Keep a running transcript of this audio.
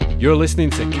You're listening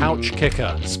to Couch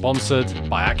Kicker, sponsored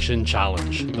by Action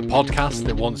Challenge, the podcast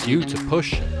that wants you to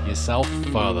push yourself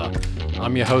further.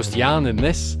 I'm your host Jan, and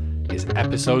this is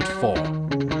episode 4.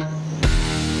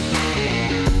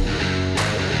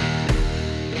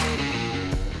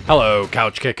 Hello,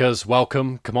 Couch Kickers.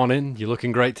 Welcome. Come on in. You're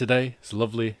looking great today. It's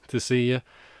lovely to see you.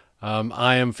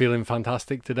 I am feeling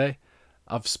fantastic today.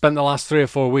 I've spent the last 3 or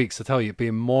 4 weeks, I tell you,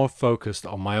 being more focused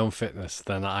on my own fitness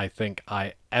than I think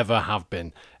I ever have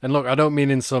been. And look, I don't mean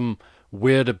in some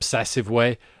weird obsessive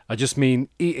way. I just mean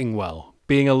eating well,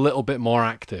 being a little bit more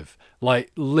active.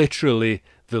 Like literally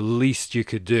the least you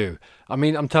could do. I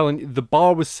mean, I'm telling you, the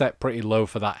bar was set pretty low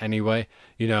for that anyway.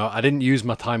 You know, I didn't use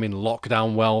my time in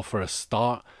lockdown well for a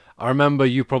start. I remember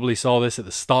you probably saw this at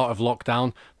the start of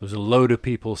lockdown. There was a load of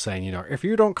people saying, you know, if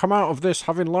you don't come out of this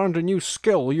having learned a new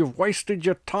skill, you've wasted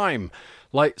your time.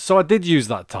 So I did use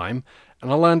that time,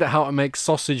 and I learned how to make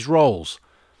sausage rolls.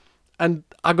 And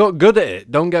I got good at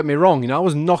it, don't get me wrong. You know, I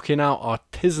was knocking out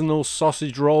artisanal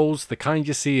sausage rolls, the kind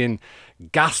you see in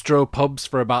gastropubs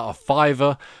for about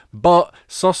 $5. But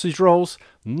sausage rolls,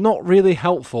 not really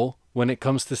helpful when it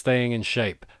comes to staying in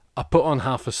shape. I put on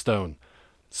half a stone.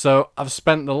 So I've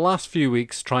spent the last few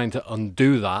weeks trying to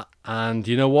undo that, and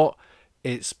you know what?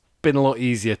 It's been a lot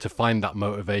easier to find that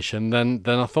motivation than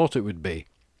I thought it would be.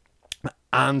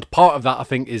 And part of that, I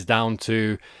think, is down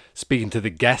to speaking to the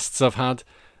guests I've had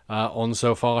on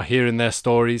so far, hearing their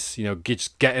stories, you know,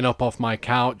 just getting up off my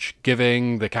couch,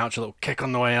 giving the couch a little kick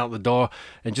on the way out the door,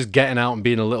 and just getting out and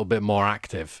being a little bit more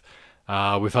active.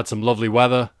 We've had some lovely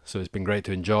weather, so it's been great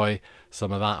to enjoy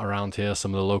some of that around here,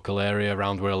 some of the local area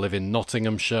around where I live in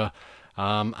Nottinghamshire.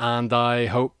 And I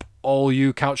hope all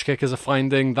you couch kickers are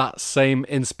finding that same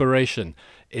inspiration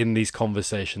in these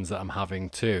conversations that I'm having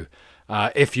too.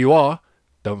 If you are,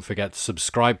 don't forget to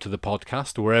subscribe to the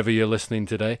podcast wherever you're listening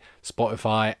today.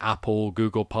 Spotify, Apple,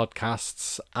 Google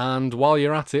Podcasts. And while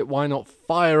you're at it, why not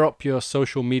fire up your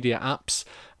social media apps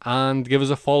and give us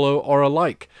a follow or a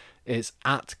like. It's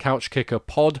at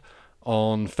CouchKickerPod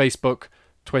on Facebook,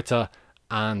 Twitter,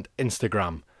 and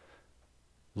Instagram.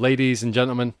 Ladies and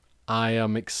gentlemen, I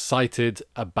am excited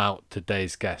about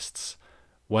today's guests.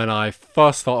 When I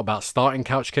first thought about starting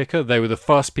Couch Kicker, they were the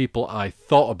first people I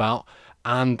thought about,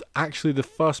 and actually the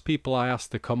first people I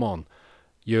asked to come on.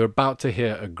 You're about to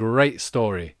hear a great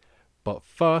story, but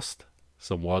first,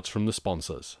 some words from the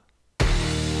sponsors.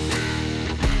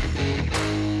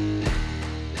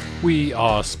 We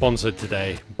are sponsored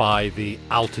today by the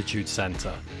Altitude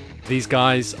Center. These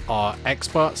guys are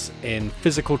experts in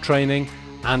physical training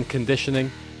and conditioning.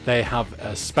 They have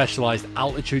a specialized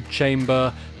altitude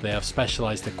chamber. They have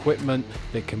specialized equipment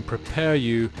that can prepare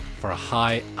you for a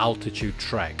high altitude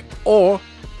trek. Or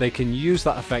they can use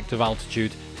that effective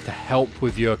altitude to help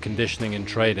with your conditioning and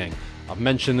training. I've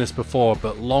mentioned this before,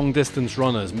 but long distance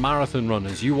runners, marathon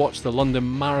runners, you watched the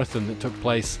London Marathon that took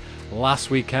place last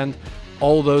weekend.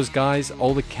 All those guys,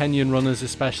 all the Kenyan runners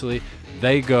especially,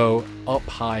 they go up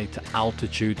high to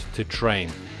altitude to train.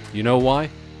 You know why?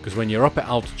 Because when you're up at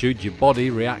altitude, your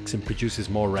body reacts and produces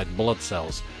more red blood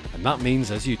cells. And that means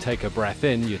as you take a breath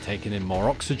in, you're taking in more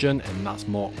oxygen, and that's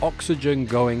more oxygen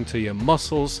going to your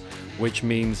muscles, which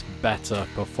means better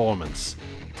performance.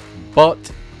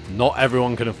 But not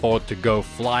everyone can afford to go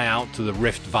fly out to the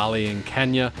Rift Valley in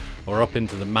Kenya or up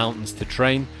into the mountains to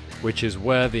train, which is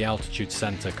where the Altitude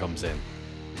Center comes in.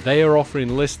 They are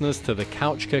offering listeners to the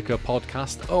Couch Kicker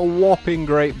podcast a whopping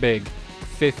great big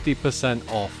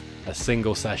 50% off a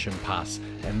single session pass,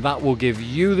 and that will give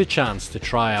you the chance to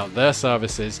try out their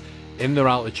services in their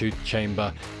altitude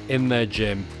chamber in their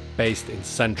gym based in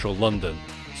central London.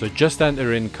 So just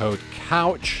enter in code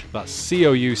COUCH, that's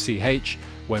COUCH,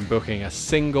 when booking a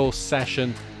single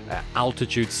session at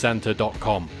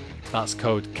altitudecenter.com. That's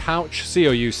code COUCH,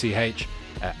 COUCH,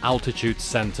 at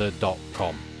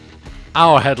altitudecenter.com.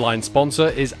 Our headline sponsor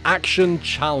is Action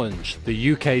Challenge,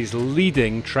 the UK's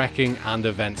leading trekking and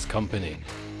events company.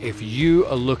 If you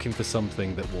are looking for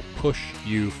something that will push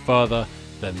you further,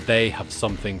 then they have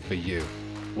something for you.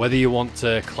 Whether you want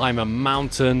to climb a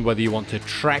mountain, whether you want to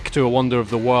trek to a wonder of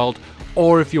the world,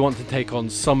 or if you want to take on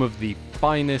some of the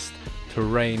finest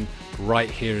terrain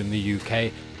right here in the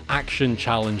UK, Action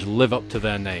Challenge live up to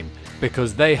their name,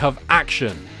 because they have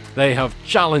action, they have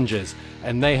challenges,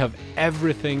 and they have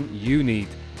everything you need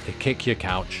to kick your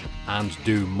couch and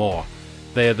do more.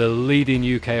 They are the leading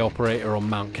UK operator on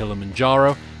Mount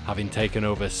Kilimanjaro, having taken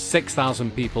over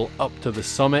 6,000 people up to the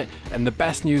summit, and the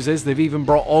best news is they've even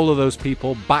brought all of those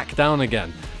people back down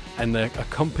again, and they're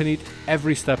accompanied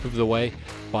every step of the way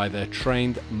by their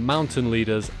trained mountain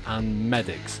leaders and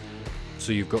medics.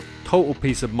 So you've got total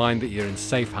peace of mind that you're in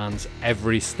safe hands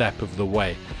every step of the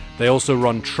way. They also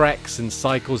run treks and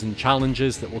cycles and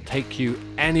challenges that will take you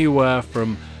anywhere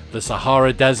from the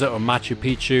Sahara Desert or Machu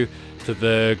Picchu to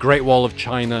the Great Wall of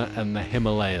China and the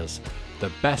Himalayas.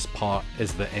 The best part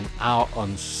is that in our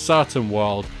uncertain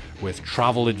world, with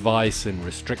travel advice and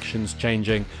restrictions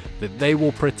changing, that they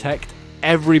will protect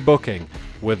every booking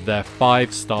with their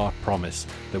 5-star promise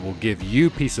that will give you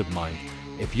peace of mind.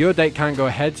 If your date can't go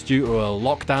ahead due to a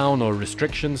lockdown or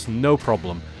restrictions, no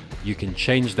problem. You can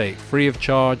change date free of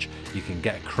charge, you can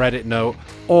get a credit note,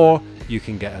 or you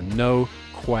can get a no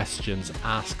questions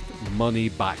asked money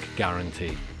back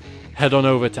guarantee. Head on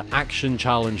over to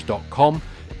actionchallenge.com,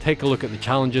 take a look at the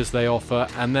challenges they offer,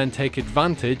 and then take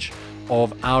advantage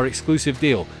of our exclusive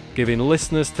deal, giving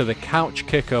listeners to the Couch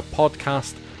Kicker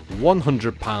podcast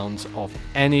 £100 off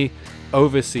any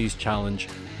overseas challenge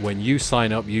when you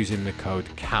sign up using the code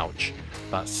COUCH.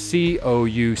 That's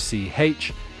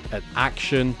COUCH at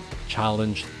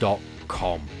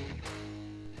actionchallenge.com.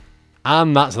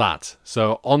 And that's that.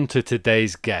 So on to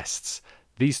today's guests.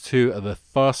 These two are the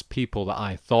first people that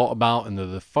I thought about, and they're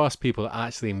the first people that I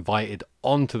actually invited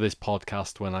onto this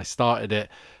podcast when I started it,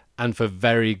 and for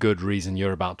very good reason.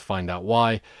 You're about to find out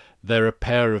why. They're a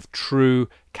pair of true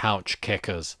couch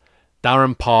kickers.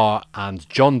 Darren Parr and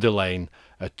John Delane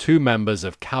are two members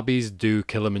of Cabbies Do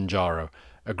Kilimanjaro,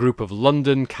 a group of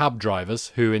London cab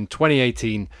drivers who in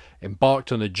 2018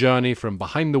 embarked on a journey from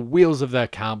behind the wheels of their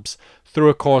cabs through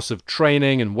a course of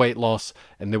training and weight loss,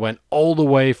 and they went all the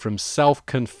way from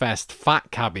self-confessed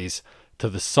fat cabbies to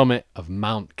the summit of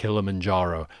Mount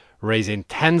Kilimanjaro, raising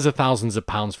tens of thousands of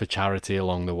pounds for charity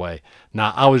along the way.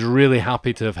 Now, I was really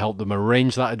happy to have helped them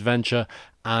arrange that adventure,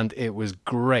 and it was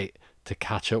great to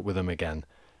catch up with them again.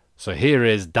 So here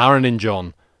is Darren and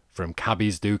John from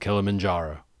Cabbies Do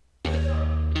Kilimanjaro.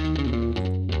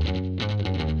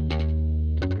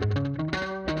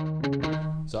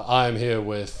 So I am here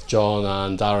with John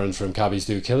and Darren from Cabbies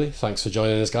Do Kili. Thanks for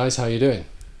joining us, guys. How are you doing?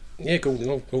 Yeah,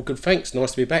 all good, thanks.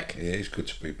 Nice to be back. Yeah, it's good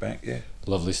to be back, yeah.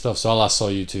 Lovely stuff. So I last saw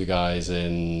you two guys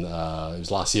in, it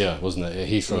was last year, wasn't it, at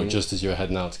Heathrow, just as you were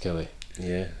heading out to Kili.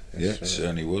 Yeah. Yeah, it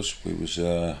certainly was. We was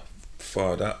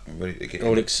fired up and ready to get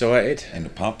all excited. In the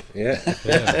pub. Yeah.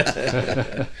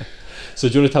 So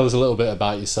do you want to tell us a little bit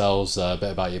about yourselves, a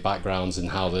bit about your backgrounds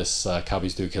and how this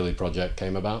Cabbies Do Kili project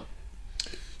came about?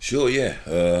 Sure, yeah.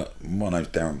 My name's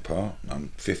Darren Parr.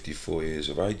 I'm 54 years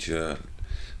of age,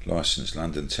 licensed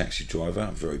London taxi driver.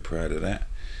 I'm very proud of that.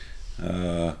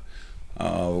 I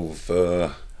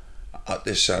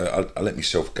let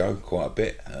myself go quite a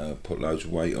bit, put loads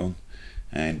of weight on,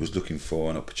 and was looking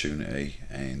for an opportunity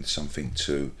and something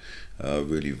to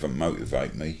really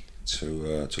motivate me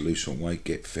to lose some weight,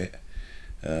 get fit,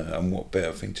 and what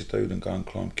better thing to do than go and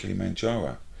climb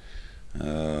Kilimanjaro.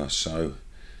 That's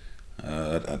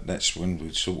when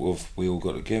we all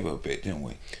got together a bit, didn't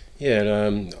we?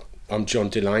 Yeah, I'm John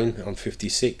Delane. I'm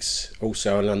 56,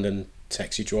 also a London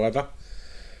taxi driver.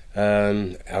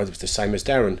 I was the same as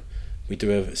Darren. We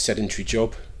do a sedentary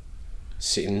job,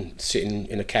 sitting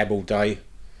in a cab all day,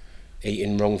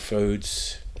 eating wrong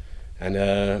foods,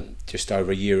 and just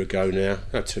over a year ago now,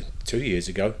 no, 2 years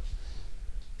ago,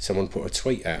 someone put a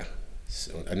tweet out.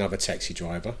 Another taxi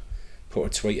driver put a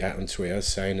tweet out on Twitter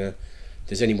saying,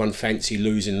 "Does anyone fancy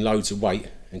losing loads of weight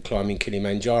and climbing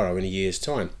Kilimanjaro in a year's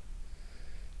time?"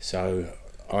 So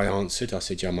I answered. I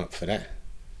said, "Yeah, I'm up for that."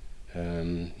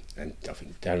 And I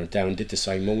think Darren did the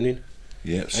same morning.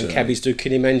 Yeah, and Cabbies Do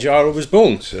Kilimanjaro was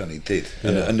born. Certainly did.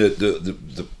 Yeah. And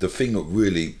the thing that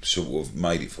really sort of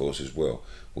made it for us as well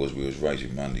was we was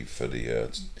raising money for the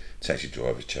taxi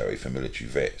drivers charity for military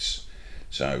vets.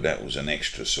 So that was an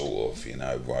extra sort of,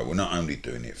 right, we're not only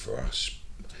doing it for us,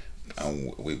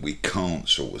 and we can't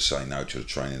sort of say no to the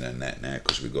training and that now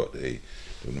because we've got the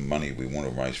money we want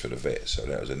to raise for the vets, so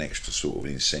that was an extra sort of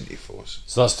incentive for us.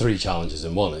 So that's 3 challenges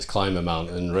in one. It's climb a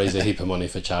mountain, raise a heap of money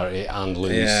for charity, and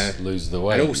lose the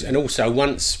weight. And also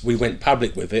once we went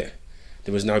public with it,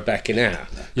 there was no backing out.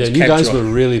 Yeah, you guys were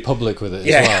really public with it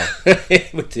as well.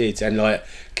 We did, and like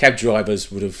cab drivers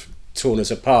would have torn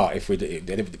us apart if we'd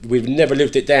never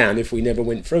lived it down if we never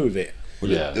went through with it.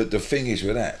 Well, yeah. The thing is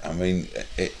with that, I mean,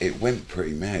 it went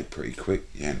pretty mad pretty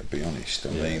quick, to be honest.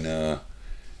 I mean,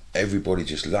 everybody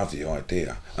just loved the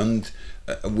idea, and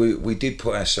we did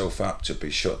put ourselves up to be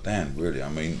shot down, really. I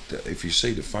mean, if you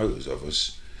see the photos of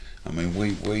us, I mean,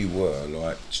 we were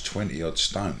like 20 odd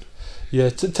stone. Yeah,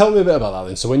 tell me a bit about that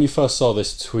then. So when you first saw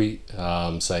this tweet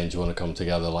saying, "Do you want to come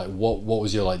together?" Like, what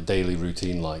was your daily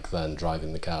routine like then,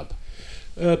 driving the cab?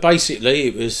 Basically,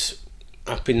 it was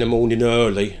up in the morning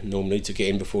early, normally to get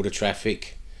in before the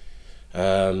traffic.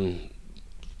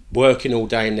 Working all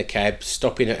day in the cab,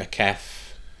 stopping at a cafe,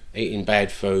 eating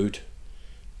bad food,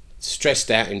 stressed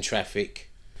out in traffic,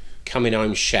 coming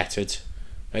home shattered,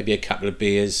 maybe a couple of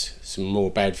beers, some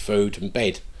more bad food and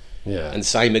bed. Yeah. And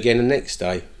same again the next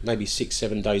day, maybe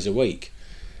 6-7 days a week.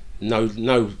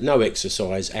 No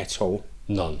exercise at all.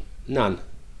 None. None.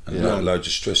 And None. loads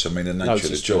of stress. I mean, the Loads nature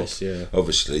of of the job. stress, yeah.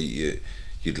 Obviously,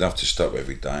 you'd love to stop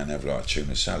every day and have like a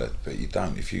tuna salad, but you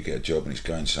don't. If you get a job and it's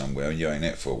going somewhere and you're in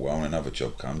it for a while and another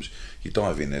job comes, you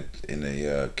dive in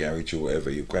the garage or whatever,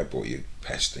 you grab what you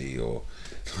pasty or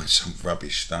like some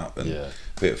rubbish stuff and a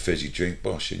bit of fizzy drink,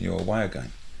 bosh, and you're away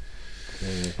again.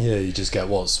 Yeah, you just get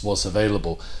what's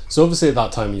available. So obviously at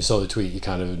that time when you saw the tweet, you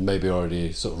kind of maybe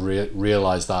already sort of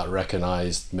realised that,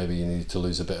 recognised maybe you needed to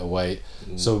lose a bit of weight.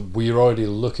 So were you already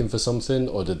looking for something,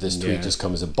 or did this tweet just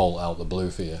come as a bolt out the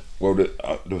blue for you? Well,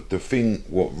 the thing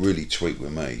what really tweaked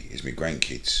with me is my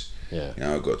grandkids. Yeah. You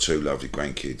know, I've got 2 lovely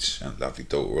grandkids and a lovely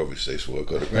daughter, obviously, that's why I've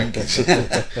got the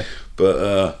grandkids.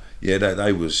 But yeah,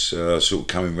 they was sort of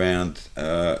coming round,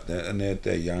 and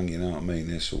they're young, you know what I mean.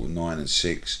 They're sort of 9 and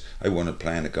 6. They want to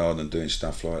play in the garden, doing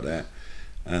stuff like that.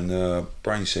 And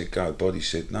Brain said go, Body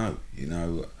said no. You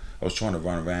know, I was trying to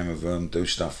run around with them, do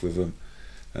stuff with them,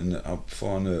 and I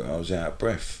found that I was out of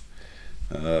breath.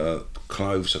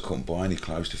 Clothes, I couldn't buy any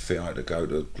clothes to fit. I had to go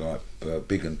to like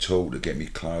Big and Tall to get me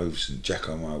clothes and jack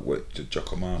 'em up.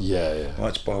 Yeah. I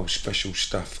had to buy all special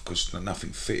stuff because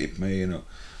nothing fitted me, and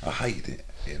I hated it.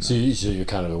 You know? So you're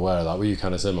kind of aware of that. Were you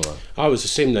kind of similar? I was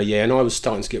similar, yeah, and I was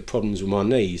starting to get problems with my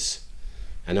knees,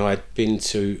 and I had been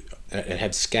to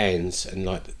had scans, and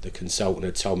like the consultant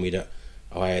had told me that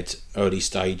I had early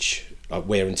stage like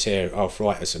wear and tear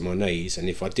arthritis in my knees, and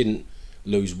if I didn't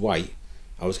lose weight,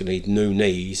 I was going to need new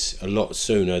knees a lot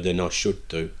sooner than I should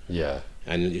do. Yeah.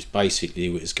 And it was basically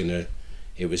it was going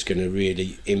to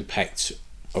really impact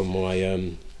on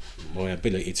my my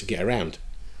ability to get around.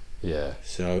 Yeah.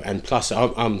 So, and plus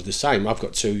I'm the same. I've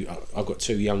got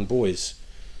two young boys,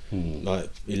 like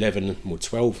 11 or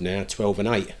 12 now, 12 and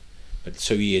 8. But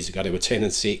 2 years ago they were 10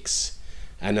 and 6,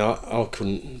 and I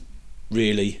couldn't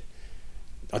really.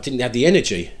 I didn't have the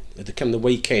energy. Come the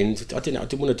weekend, I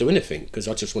didn't want to do anything because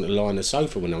I just wanted to lie on the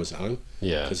sofa when I was at home.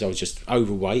 Yeah. Because I was just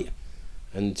overweight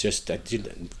and just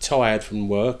tired from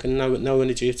work and no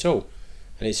energy at all.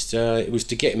 And it was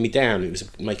to getting me down. It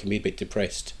was making me a bit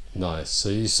depressed. Nice. So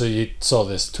you saw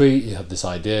this tweet, you had this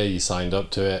idea, you signed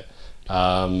up to it.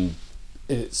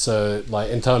 So like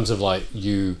in terms of like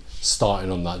you starting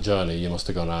on that journey, you must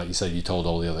have gone out. You said you told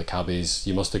all the other cabbies.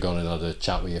 You must have gone and had a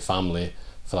chat with your family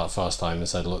for that first time and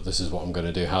said, look, this is what I'm going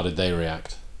to do. How did they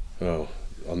react? Well,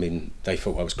 I mean, they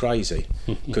thought I was crazy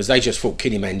because they just thought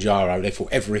Kilimanjaro, they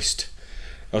thought Everest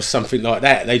or something like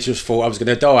that. They just thought I was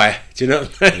going to die. Do you know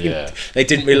what I mean? Yeah. They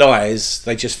didn't realise,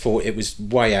 they just thought it was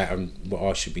way out of what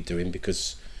I should be doing,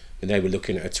 because when they were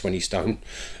looking at a 20-stone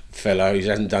fellow who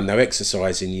hasn't done no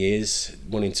exercise in years,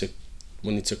 wanting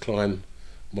to climb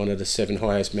one of the 7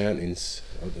 highest mountains.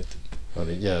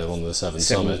 Yeah, one of the seven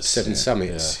summits. Seven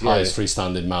summits. Yeah. Highest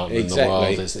freestanding mountain in the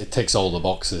world. It ticks all the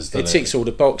boxes. It ticks all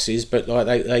the boxes, but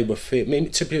like they were fit. I mean,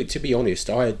 to be honest,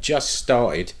 I had just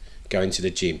started going to the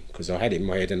gym because I had it in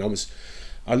my head, and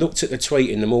I looked at the tweet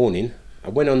in the morning. I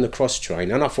went on the cross train,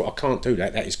 and I thought, I can't do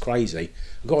that. That is crazy.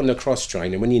 I got on the cross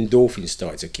train, and when the endorphins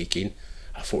started to kick in,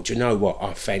 I thought, you know what?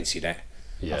 I fancy that.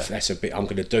 Yeah. That's a bit. I'm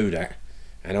going to do that.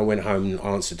 And I went home and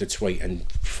answered the tweet,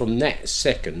 and from that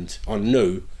second, I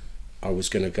knew I was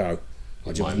going to go.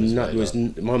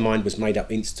 My mind was made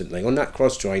up instantly. On that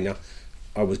cross trainer,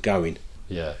 I was going.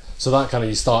 Yeah. So that kind of,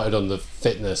 you started on the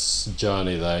fitness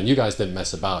journey there, and you guys didn't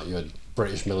mess about. You had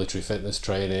British military fitness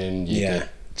training. You did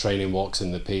training walks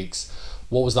in the peaks.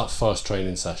 What was that first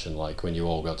training session like when you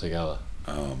all got together?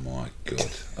 Oh my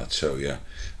God, I tell you.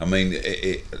 I mean,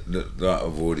 like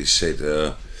I've already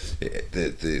said,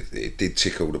 it did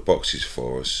tick all the boxes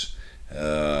for us.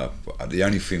 But the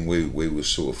only thing we were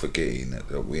sort of forgetting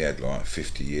that we had like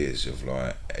 50 years of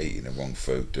like eating the wrong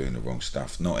food, doing the wrong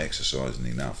stuff, not exercising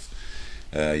enough.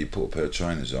 You put a pair of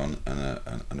trainers on and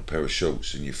a pair of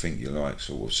shorts, and you think you're like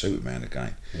sort of Superman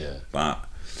again. Yeah. But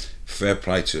fair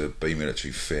play to Be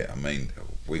Military Fit. I mean,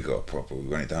 we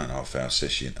only done a half-hour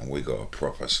session, and we got a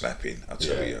proper slapping. I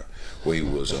tell you, we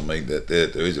was. I mean, there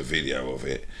is a video of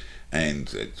it. And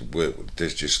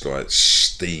there's just like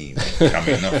steam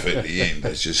coming off at the end.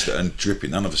 There's just and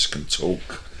dripping. None of us can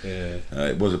talk. Yeah.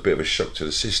 It was a bit of a shock to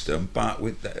the system, but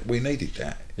we needed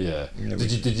that. Yeah.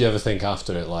 Did you ever think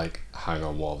after it, like, hang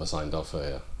on, what have I signed up for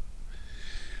here?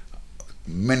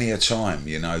 Many a time,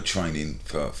 you know, training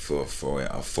for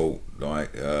it, I thought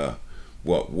like,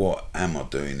 what am I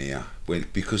doing here?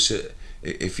 Because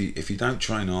if you don't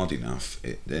train hard enough,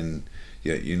 then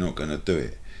you're not going to do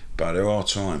it. But there are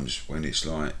times when it's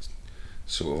like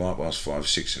sort of 5:30,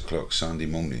 6 o'clock Sunday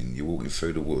morning. You're walking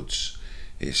through the woods.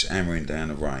 It's hammering down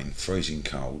the rain, freezing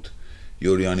cold.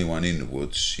 You're the only one in the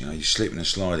woods. You know, you're slipping and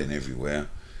sliding everywhere,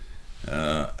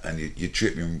 and you're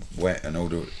dripping wet and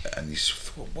and you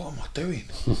thought, what am I doing?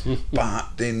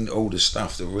 But then all the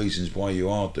stuff, the reasons why you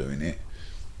are doing it,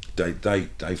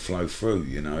 they flow through,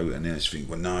 you know. And then it's thinking,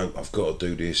 well, no, I've got to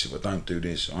do this. If I don't do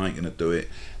this, I ain't gonna do it.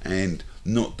 And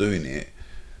not doing it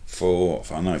for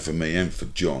I know for me and for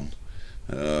John,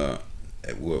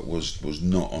 it was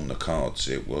not on the cards.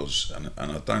 It was, and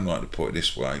I don't like to put it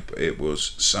this way, but it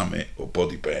was Summit or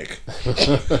Body Bag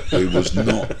who was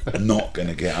not going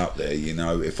to get up there. You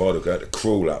know, if I'd have got to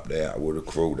crawl up there, I would have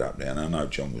crawled up there, and I know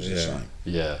John was the same.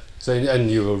 Yeah. So, and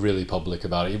you were really public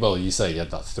about it. Well, you say you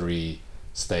had that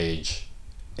 3-stage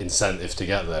incentive to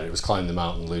get there. It was climb the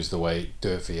mountain, lose the weight, do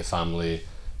it for your family,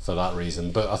 for that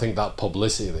reason. But I think that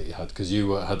publicity that you had, because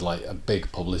you had like a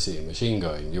big publicity machine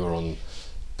going. You were on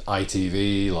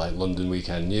ITV, like London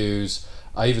Weekend News.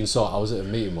 I even saw, I was at a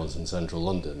meeting once in central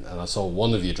London, and I saw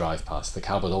one of you drive past, the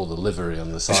cab with all the livery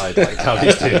on the side, like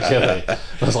Caddy's doing Killy.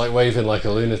 I was like waving like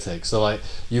a lunatic. So like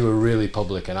you were really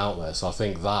public and out there. So I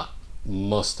think that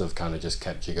must have kind of just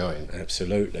kept you going.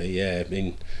 Absolutely, yeah. I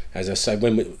mean, as I say,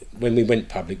 when we went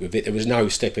public with it, there was no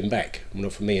stepping back. Well,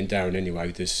 not for me and Darren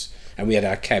anyway. And we had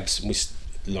our cabs and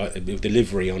with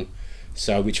delivery on.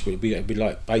 So which would be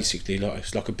like basically like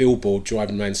it's like a billboard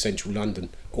driving around central London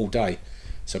all day.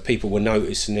 So people were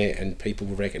noticing it, and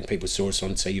people saw us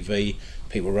on TV.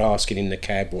 People were asking in the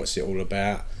cab, what's it all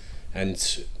about? And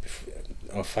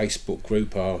our Facebook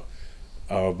group, our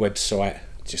website,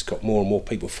 just got more and more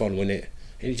people following it,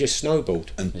 and it just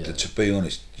snowballed. And to be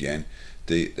honest, Jan,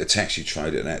 the taxi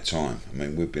trade at that time, I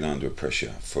mean, we've been under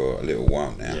pressure for a little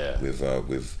while now with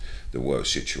the work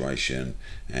situation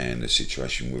and the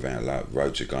situation with our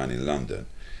roads are going in London,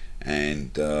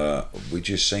 and we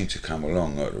just seemed to come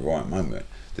along at the right moment.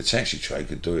 The taxi trade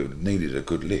could do it, needed a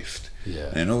good lift,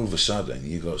 and then all of a sudden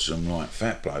you got some like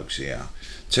fat blokes here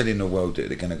telling the world that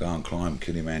they're going to go and climb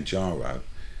Kilimanjaro,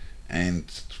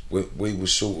 and we were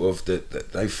sort of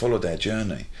that they followed our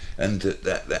journey, and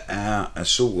that our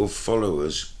sort of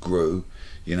followers grew.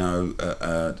 You know,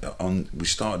 we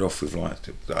started off with like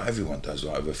everyone does,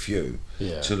 like with a few,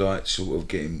 to like sort of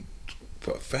getting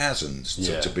thousands,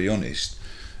 to be honest,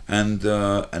 and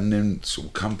then sort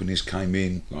of companies came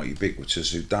in like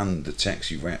Ubiquitous, who done the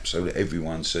taxi wrap so that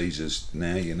everyone sees us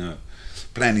now. You know,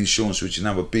 Plan Insurance, which is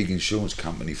another big insurance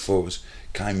company for us,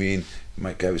 came in,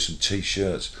 gave us some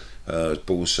t-shirts,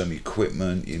 bought us some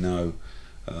equipment, you know,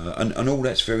 and all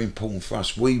that's very important for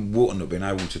us. We wouldn't have been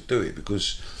able to do it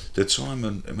because the time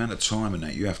and amount of time and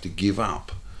that you have to give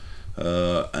up,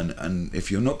 and if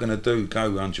you're not going to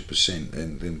go 100%,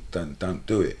 then don't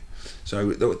do it.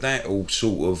 So that all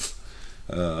sort of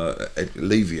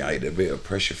alleviated a bit of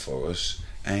pressure for us,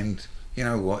 and you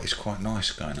know what, it's quite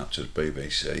nice going up to the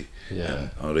BBC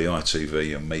or the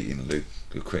ITV and meeting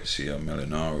Lucrezia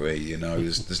Molinari. You know,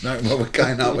 there's no more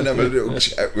going up and having a little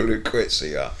chat with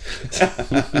Lucrezia.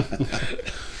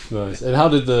 Nice. And how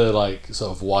did the like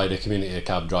sort of wider community of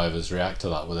cab drivers react to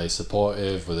that? Were they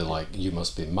supportive? Were they like, you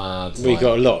must be mad? We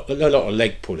got a lot of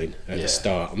leg pulling at the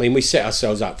start. I mean, we set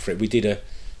ourselves up for it. We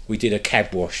did a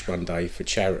cab wash one day for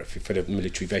charity for the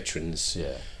military veterans.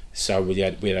 Yeah. So we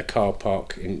had a car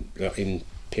park in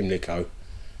Pimlico,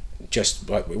 just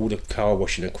like with all the car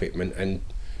washing equipment, and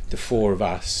the four of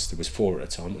us, there was four at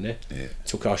the time, wasn't there? Yeah.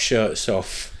 Took our shirts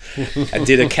off and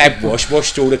did a cab wash,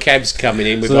 washed all the cabs coming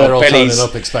in with so our bellies. So they're all turning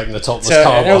up expecting the topless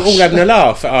car wash. All having a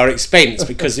laugh at our expense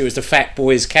because it was the Fat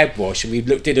Boys cab wash, and we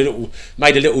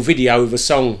made a little video of a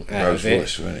song out of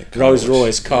it. Rolls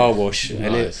Royce car wash.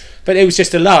 Nice. But it was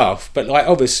just a laugh. But like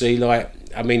obviously, like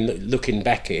I mean, looking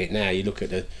back at it now, you look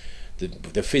at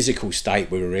the physical state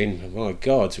we were in. My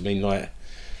God, I mean, like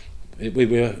we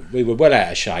were well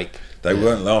out of shape. They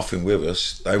weren't laughing with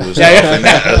us; they was laughing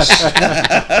at us.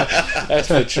 That's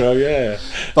for true, yeah.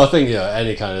 But I think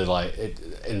any kind of like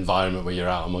environment where you're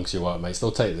out amongst your workmates,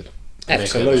 they'll take the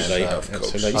absolutely.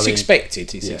 It's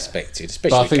expected. It's expected,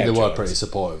 especially. But I think they were pretty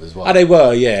supportive as well. Oh, they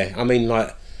were, yeah. I mean,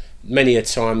 like many a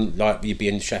time, like you'd be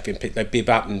in traffic, they'd bib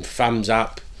up and thumbs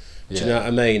up. Do you know what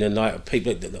I mean? And like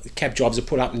people, the cab drivers would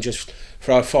pull up and just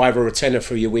throw a $5 or a $10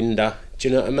 through your window. Do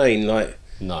you know what I mean? Like.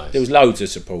 Nice. There was loads of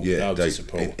support. Yeah,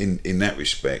 in that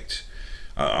respect,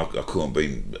 I couldn't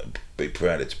be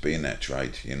prouder to be in that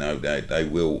trade. You know, they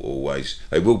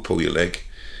will pull your leg,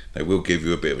 they will give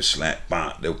you a bit of a slap,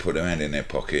 but they'll put their hand in their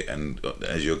pocket, and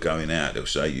as you're going out, they'll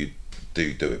say, "You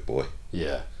do it, boy."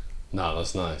 Yeah, no,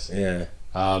 that's nice. Yeah.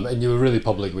 And you were really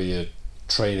public with your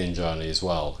training journey as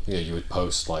well. You would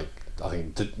post like, I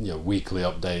think, weekly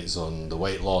updates on the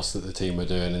weight loss that the team were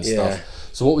doing and stuff.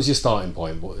 So what was your starting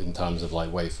point in terms of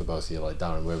like weight for both of you? Like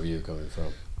Darren, where were you coming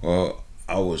from? Well,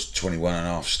 I was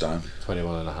 21.5 stone.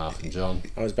 21.5, and John?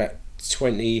 I was about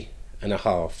 20 and a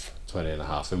half.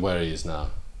 20.5, and where are you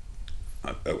now?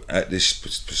 At this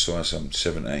precise, I'm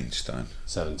 17 stone.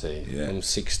 17. Yeah. I'm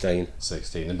 16.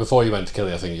 16. And before you went to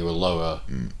Killy, I think you were lower.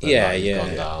 Than Yeah, that. You've yeah.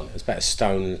 gone down. It's about a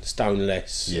stone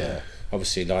less. Yeah.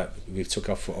 Obviously, like we took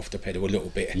off the pedal a little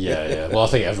bit. Yeah. Well, I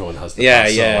think everyone has the Yeah,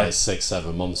 past yeah. like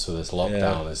 6-7 months with this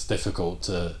lockdown. It's difficult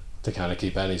to kind of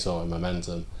keep any sort of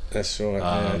momentum. That's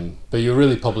right. But you were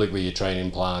really public with your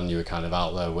training plan. You were kind of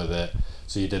out there with it.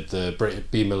 So you did the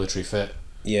Be Military Fit.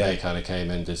 Yeah. They kind of came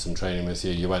in, did some training with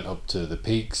you. You went up to the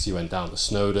peaks. You went down to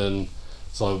Snowdon.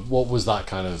 So what was that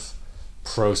kind of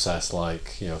process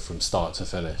like? From start to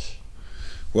finish.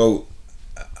 Well,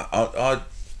 I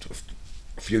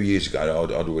a few years ago,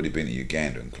 I'd already been to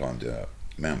Uganda and climbed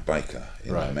Mount Baker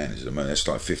in the mountains. I mean, that's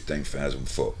like 15,000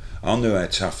 foot. I knew how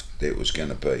tough it was going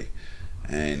to be,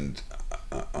 and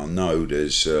I know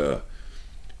there's no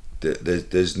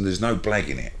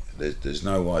blagging it. There's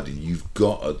no idea. You've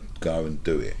got to go and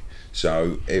do it.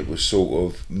 So it was sort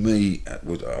of me.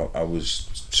 I was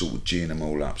sort of geeing them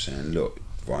all up, saying, "Look,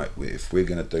 right, if we're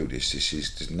going to do this,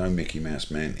 there's no Mickey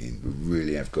Mouse Mountain. We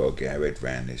really have got to get our head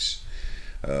around this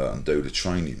and do the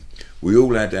training." We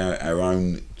all had our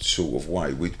own sort of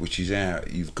way, which is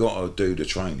you've got to do the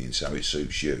training so it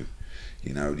suits you.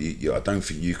 I don't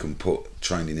think you can put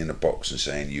training in a box and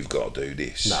saying you've got to do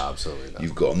this. No, absolutely not.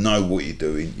 You've got to know what you're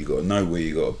doing. You've got to know where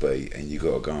you got to be, and you've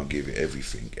got to go and give it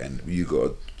everything. And you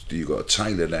got to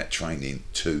tailor that training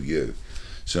to you.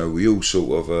 So we all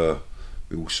sort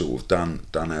of done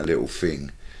our little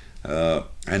thing,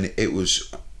 and it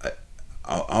was.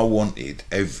 I wanted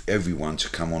everyone to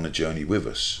come on a journey with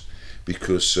us.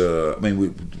 Because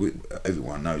we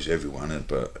everyone knows everyone,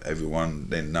 but everyone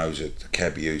then knows a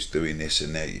cabbie who's doing this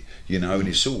and that, and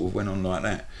it sort of went on like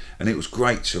that. And it was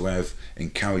great to have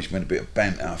encouragement, a bit of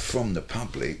banter from the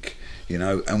public,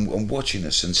 and watching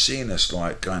us and seeing us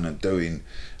like going and doing.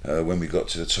 When we got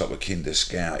to the top of Kinder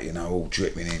Scout, all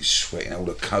dripping in sweat, all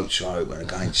the coats open,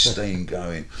 again steam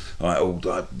going, all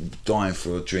dying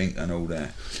for a drink and all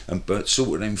that. But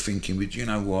sort of them thinking, "But you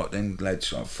know what? Them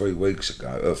lads like 3 months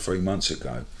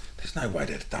ago, there's no way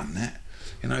they'd have done that.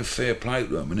 Fair play to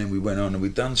them." And then we went on and we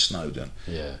done Snowdon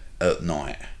at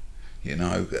night.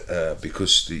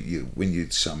 Because when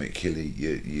you summit Killy,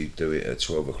 you do it at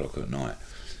 12 o'clock at night.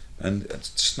 And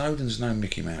Snowdon's no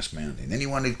Mickey Mouse Mountain.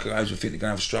 Anyone who goes and think they're going to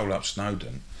have a stroll up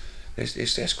Snowdon,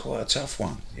 that's quite a tough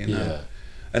one, Yeah.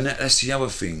 And that's the other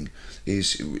thing,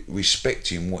 is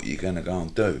respecting what you're going to go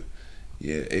and do.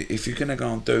 Yeah, if you're going to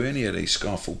go and do any of these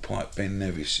Scarford Pike, Ben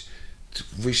Nevis,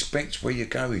 respect where you're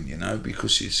going,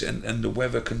 because and the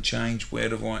weather can change, wear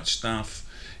the right stuff.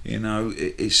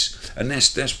 That's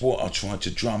what I try to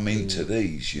drum into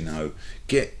these.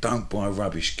 Don't buy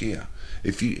rubbish gear.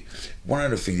 One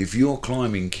of the things, if you're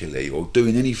climbing Killy or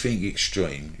doing anything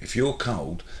extreme, if you're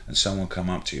cold and someone come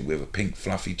up to you with a pink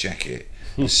fluffy jacket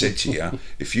and said to you,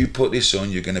 "If you put this on,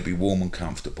 you're going to be warm and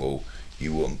comfortable,"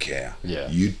 you wouldn't care.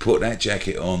 Yeah. You'd put that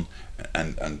jacket on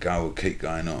and go and keep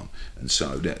going on. And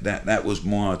so that was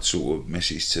my sort of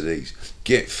message to these: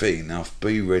 get fit enough,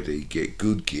 be ready, get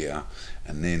good gear,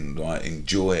 and then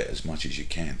enjoy it as much as you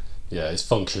can. Yeah, it's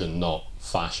function, not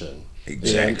fashion.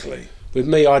 Exactly. Yeah. With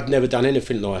me, I'd never done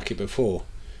anything like it before.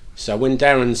 So when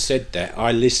Darren said that,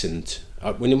 I listened.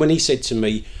 When he said to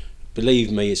me,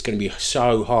 "Believe me, it's going to be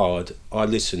so hard," I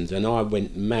listened and I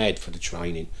went mad for the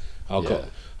training.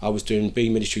 I was doing Be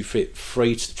Military Fit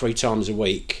three times a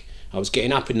week. I was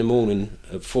getting up in the morning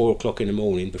at 4 o'clock in the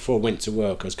morning. Before I went to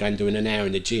work, I was going doing an hour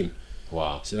in the gym.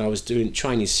 Wow. So I was doing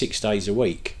training 6 days a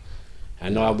week.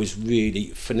 And I was really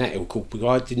fanatical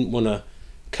because I didn't want to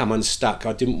come unstuck.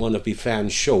 I didn't want to be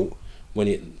found short when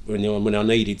I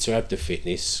needed to have the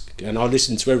fitness. And I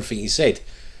listened to everything he said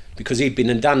because he'd been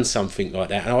and done something like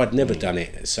that and I'd never done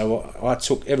it. So I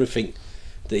took everything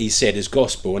that he said as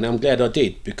gospel, and I'm glad I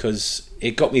did because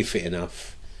it got me fit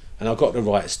enough and I got the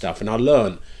right stuff. And I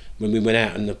learned when we went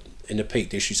out in the Peak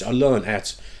Districts, I learned how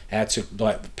to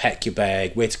pack your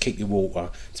bag, where to keep your water,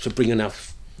 to bring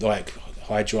enough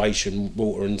hydration,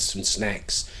 water and some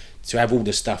snacks, to have all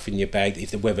the stuff in your bag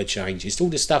if the weather changes. All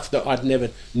the stuff that I'd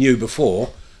never knew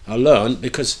before, I learned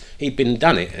because he'd been and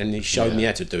done it and he showed me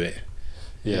how to do it.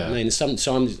 Yeah. I mean,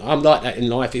 sometimes I'm like that in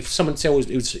life. If someone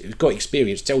who's got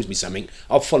experience tells me something,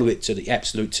 I'll follow it to the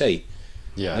absolute T.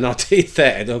 Yeah. And I did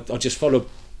that, and I just followed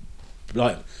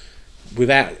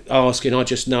without asking, I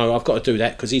just know I've got to do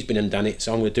that because he's been and done it,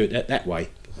 so I'm going to do it that way.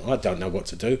 I don't know what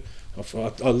to do.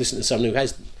 I listen to someone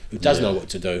who does know what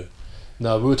to do.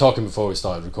 No, we were talking before we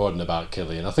started recording about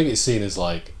Killy, I think it's seen as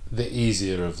like the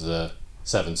easier of the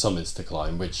 7 summits to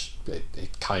climb, which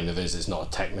it kind of is. It's not a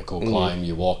technical climb,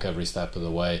 you walk every step of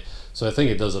the way. So I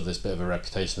think it does have this bit of a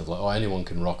reputation of like, oh, anyone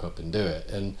can rock up and do it.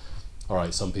 And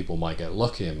alright, some people might get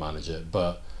lucky and manage it,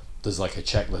 but there's like a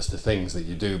checklist of things that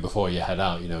you do before you head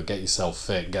out. You know, get yourself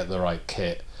fit, get the right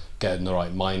kit, get in the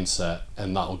right mindset,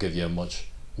 and that'll give you a much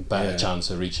better chance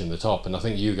of reaching the top. And I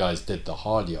think you guys did the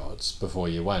hard yards before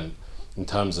you went, in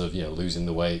terms of, you know, losing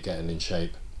the weight, getting in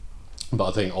shape. But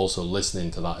I think also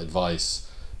listening to that advice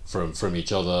from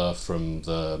each other, from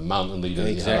the mountain leader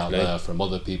that you had out there, from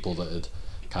other people that had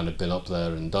kind of been up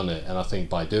there and done it. And I think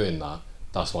by doing that,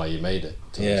 that's why you made it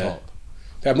to the top.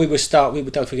 And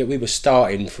don't forget, we were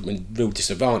starting from a real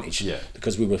disadvantage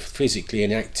because we were physically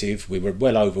inactive, we were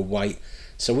well overweight,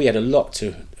 so we had a lot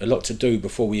to do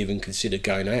before we even considered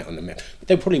going out on the mountain.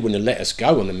 They probably wouldn't have let us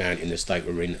go on the mountain in the state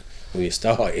we're in when we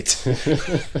started,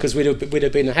 because we'd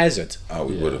have been a hazard. Oh,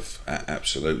 we would have,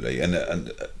 absolutely.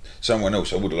 And someone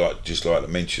else I would like to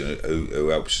mention who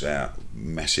helps out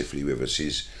massively with us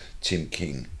is Tim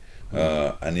King,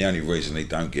 and the only reason he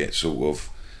don't get sort of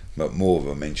more of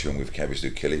a mention with Cabbies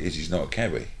Do Kill It is he's not a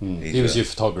cabbie. He was your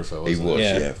photographer, wasn't he?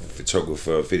 He was,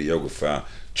 photographer, videographer,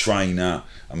 trainer.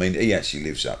 I mean, he actually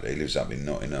lives up there. He lives up in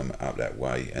Nottingham, up that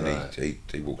way, and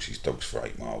he walks his dogs for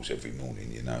 8 miles every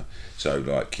morning, you know. So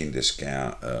like Kinder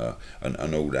Scout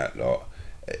and all that lot,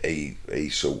 he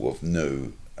sort of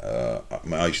knew. I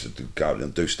mean, I used to go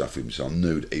and do stuff with him, so I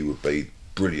knew that he would be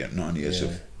brilliant, not only as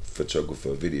a photographer,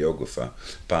 videographer,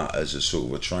 but as a sort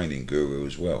of a training guru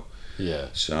as well. Yeah.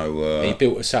 So he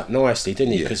built us up nicely,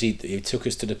 didn't he? Because he took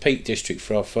us to the Peak District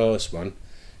for our first one.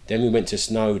 Then we went to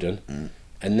Snowdon,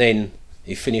 and then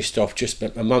he finished off just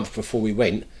a month before we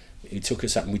went. He took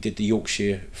us up and we did the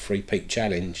Yorkshire Free Peak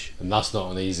Challenge. And that's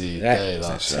not an easy day.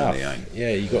 That's tough.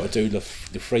 Yeah, you got to do the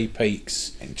Free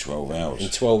Peaks in 12 hours. In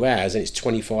 12 hours, and it's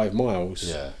 25 miles.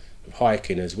 Yeah. Of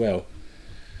hiking as well.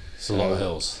 It's a lot of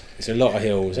hills. It's a lot of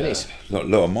hills, and it's a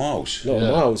lot of miles. A lot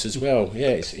of miles as well. Yeah,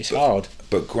 it's hard.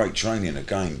 But great training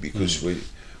again, because we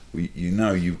you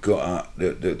know, you've got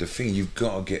the thing, you've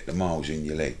got to get the miles in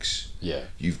your legs. Yeah.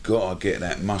 You've got to get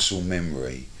that muscle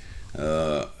memory,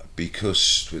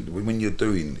 because when you're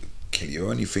doing Killy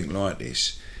or anything like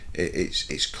this,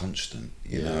 it's constant.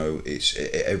 You know, it's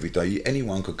every day.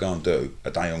 Anyone could go and do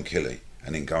a day on Killy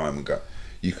and then go home and go.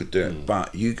 You could do it,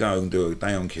 but you go and do a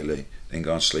day on Killy, then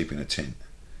go and sleep in a tent,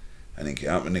 and then get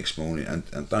up the next morning.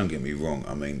 And don't get me wrong,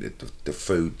 I mean the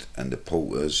food and the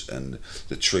porters and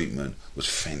the treatment was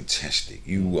fantastic.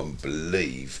 You wouldn't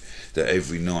believe that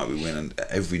every night we went, and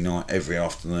every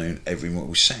afternoon, every morning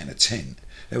we sat in a tent.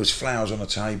 There was flowers on the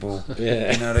table.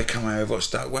 Yeah. You know, they come over with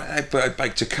stuff. Well, they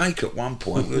baked a cake at one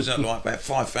point. It was at like about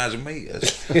 5,000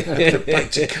 metres. They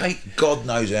baked a cake. God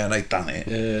knows how they done it.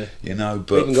 Yeah. You know,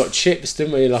 but we even got chips,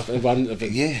 didn't we? Like one of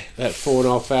it. Yeah. At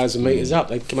 4,500 metres up,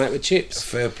 they'd come out with chips.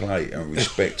 Fair play and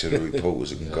respect to the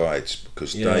reporters and guides,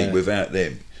 because without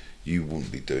them, you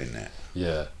wouldn't be doing that.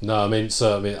 Yeah. No, I mean,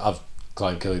 I've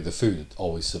climbed Killy. The food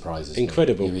always surprises me.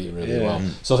 Incredible. You eat really well.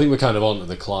 So I think we're kind of onto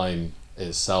the climb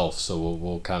itself, so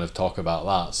we'll kind of talk about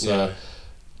that. So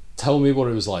tell me what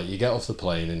it was like. You get off the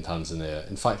plane in Tanzania.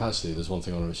 In fact, actually, there's one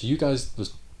thing I want to mention. You guys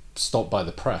was stopped by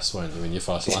the press, weren't you, when you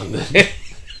first landed?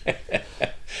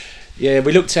 Yeah,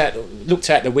 we looked out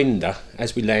the window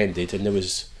as we landed, and there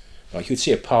was, like, you could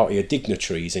see a party of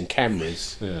dignitaries and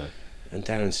cameras. Yeah. And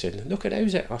Darren said, "Look at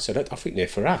who's that?" I said, "I think they're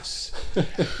for us."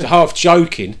 Half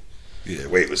joking. Yeah,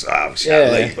 well, it was I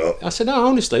said, "No,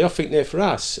 honestly, I think they're for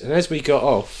us." And as we got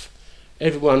off,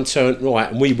 everyone turned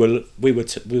right, and we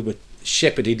were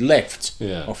shepherded left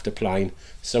off the plane,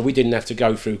 so we didn't have to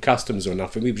go through customs or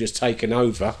nothing. We were just taken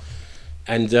over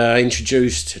and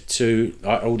introduced to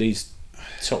all these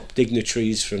top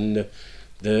dignitaries from the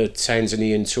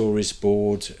Tanzanian Tourist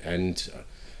Board, and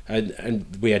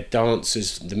we had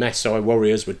dancers. The Maasai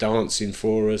warriors were dancing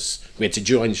for us. We had to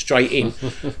join straight in,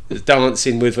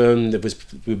 dancing with them.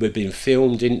 We were being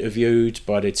filmed, interviewed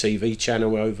by the TV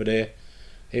channel over there.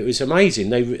 It was amazing.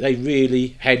 They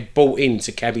really had bought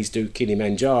into Cabbies Do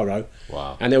Kilimanjaro.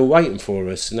 Wow. And they were waiting for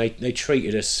us, and they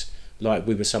treated us like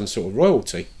we were some sort of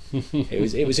royalty. It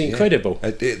was incredible.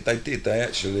 They did. They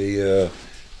actually,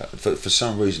 for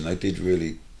some reason, they did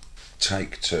really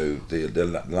take to the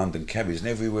London cabbies, and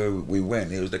everywhere we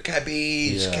went, it was the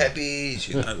cabbies,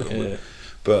 you know.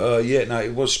 But no,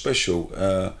 it was special.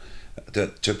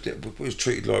 we was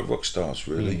treated like rock stars,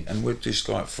 really, and we're just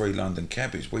like 3 London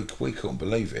cabbies. We couldn't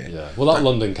believe it. Yeah, well, that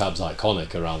London cab's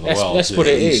iconic around the world. That's what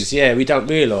it is. Yeah, we don't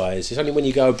realise. It's only when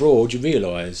you go abroad you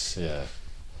realise. Yeah,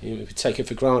 We take it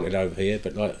for granted over here,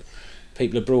 but like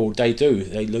people abroad, they do.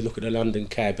 They look at the London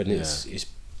cab, and it's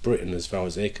Britain as far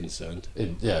as they're concerned.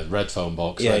 Red phone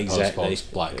box, Yeah, red exactly. post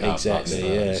box, black cab. Exactly,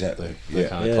 That's Exactly. the Yeah.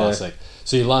 kind of classic.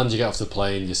 So you land, you get off the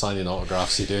plane, you're signing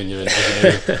autographs, you're doing your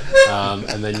interview,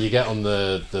 and then you get on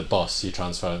the bus, you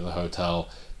transfer to the hotel.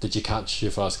 Did you catch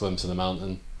your first glimpse of the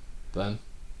mountain then?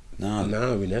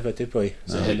 No, we never did. We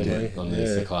So you hit it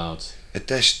underneath the clouds.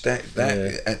 That's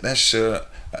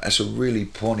a really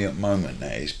poignant moment.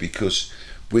 That is, because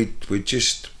we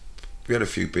had a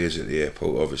few beers at the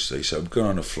airport, obviously. So we've gone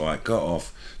on a flight, got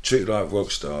off, treated like rock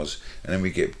stars, and then we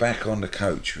get back on the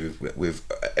coach with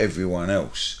everyone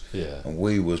else. Yeah. And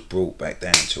we was brought back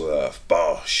down to earth.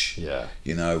 Bosh. Yeah.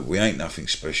 You know, we ain't nothing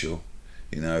special.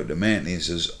 You know, the mountain is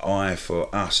as high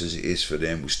for us as it is for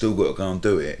them. We still got to go and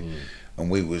do it. And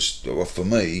for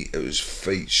me, it was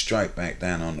feet straight back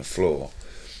down on the floor.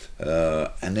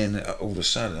 And then all of a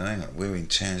sudden, hang on, we're in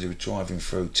Tanzania, we're driving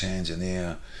through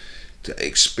Tanzania,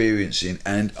 experiencing,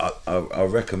 and I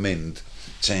recommend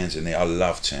Tanzania. I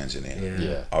love Tanzania.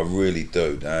 Yeah. I really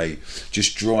do.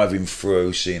 Just driving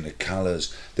through, seeing the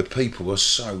colours. The people are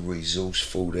so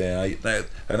resourceful there. They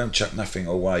don't chuck nothing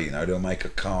away. You know, they'll make a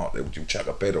cart, they'll chuck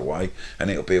a bed away, and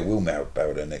it'll be a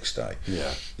wheelbarrow the next day.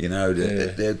 Yeah. You know,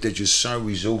 they're just so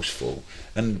resourceful,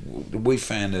 and we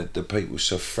found that the people were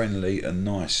so friendly and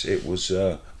nice. It was.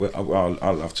 I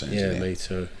love Tanzania. Yeah, me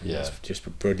too. Yeah. It's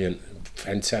just brilliant,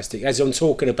 fantastic. As I'm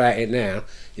talking about it now,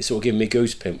 it's sort of giving me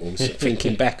goose pimples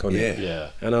thinking back on it. Yeah.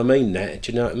 And I mean that.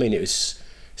 Do you know what I mean? It was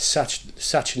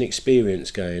such an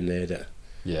experience going there that.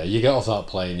 Yeah, you get off that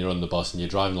plane, you're on the bus, and you're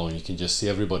driving along. You can just see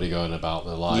everybody going about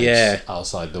their lives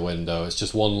outside the window. It's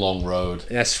just one long road.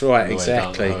 That's right, all the way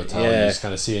exactly. down to the hotel, and you're just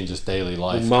kind of seeing just daily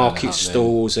life. Market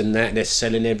stalls and that, they're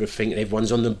selling everything.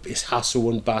 Everyone's on it's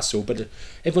hustle and bustle, but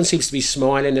everyone seems to be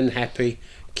smiling and happy.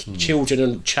 Children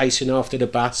are chasing after the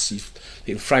bus.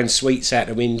 People throwing sweets out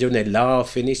the window and they're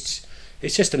laughing. It's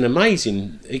just an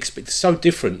amazing. It's so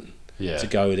different. Yeah. To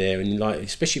go there, and like,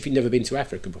 especially if you've never been to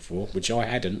Africa before, which I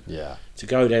hadn't. Yeah. To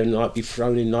go there and like be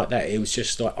thrown in like that, it was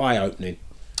just like eye opening.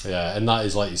 Yeah, and that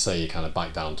is, like you say, you kind of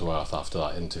back down to earth after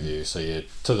that interview. So you're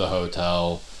to the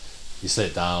hotel, you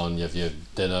sit down, you have your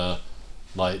dinner.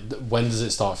 Like, when does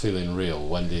it start feeling real?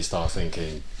 When do you start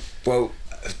thinking? Well,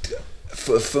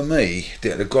 for me,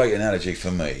 the great analogy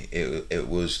for me, it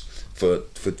was for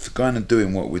going and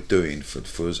doing what we're doing,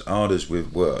 for as hard as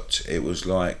we've worked, it was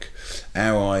like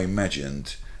how I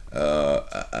imagined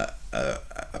a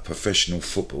professional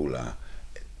footballer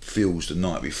feels the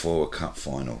night before a cup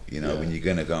final. You know, when you're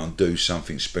going to go and do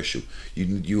something special, you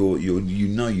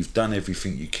know you've done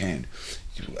everything you can.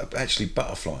 Actually,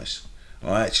 butterflies.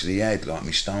 I actually had, like, my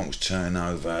stomach was turning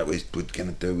over. We're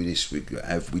going to do this.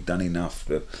 Have we done enough?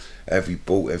 Have we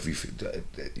bought everything?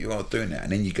 You are doing that,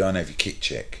 and then you go and have your kit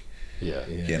check. Yeah.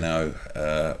 You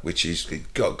know, which is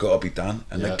got to be done.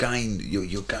 And Yeah. again,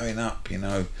 you're going up. You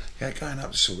know, you're going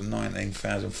up to sort of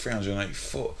 19,380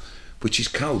 foot, which is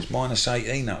cold. It's minus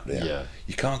 18 up there. Yeah.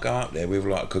 You can't go up there with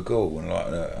like a cagoule and like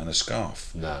and a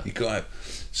scarf. No. You got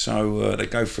so they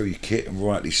go through your kit, and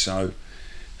rightly so.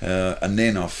 And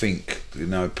then I think, you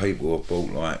know, people have bought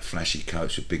like flashy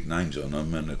coats with big names on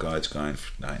them, and the guy's going,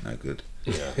 "That ain't no good."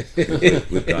 Yeah.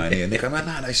 We're going here, and they go,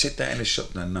 "No, they said that in the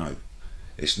shop." No,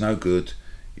 it's no good.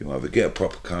 You either get a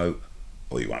proper coat,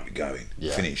 or you won't be going.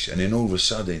 Yeah. Finish. And then all of a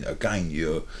sudden, again,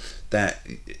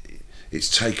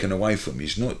 it's taken away from you.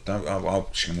 It's not. I'm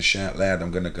just going to shout loud. I'm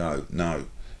going to go. No,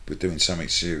 we're doing something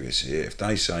serious here. If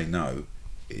they say no,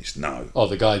 it's no. Oh,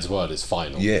 the guide's word is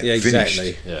final. Yeah,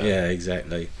 exactly. finished. Yeah.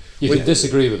 Exactly. You can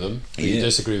disagree with them, but you Yeah.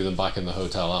 disagree with them back in the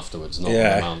hotel afterwards, not on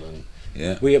Yeah. the mountain.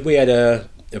 Yeah. We had a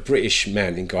British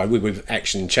mountain guide. We were with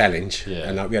Action Challenge, Yeah.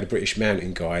 and like, we had a British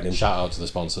mountain guide. And Shout out to the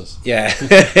sponsors. yeah,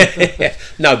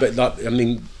 no, but like, I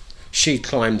mean, she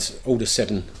climbed all the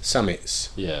 7 summits.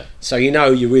 Yeah. So you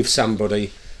know you're with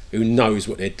somebody who knows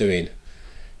what they're doing.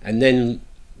 And then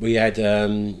we had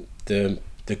the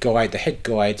guide, the head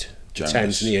guide, Jonas.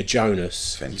 Tanzania,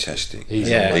 Jonas. Fantastic. He's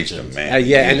Yeah. a He's the legend. man.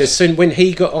 Yeah, and as soon when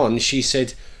he got on, she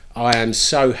said, "I am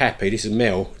so happy." This is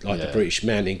Mel, like Yeah. the British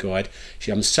mountain guide.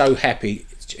 I'm so happy.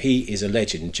 He is a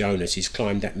legend, Jonas. He's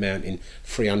climbed that mountain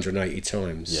 380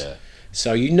 times. Yeah.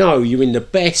 So you know you're in the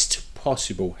best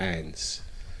possible hands.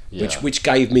 Yeah. Which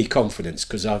gave me confidence,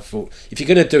 because I thought, if you're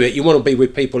going to do it, you want to be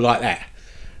with people like that,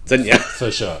 don't you?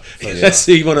 For sure. That's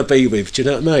who you want to be with. Do you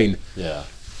know what I mean? Yeah.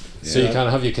 So you kind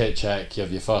of have your kit check, you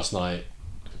have your first night,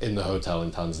 in the hotel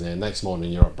in Tanzania. Next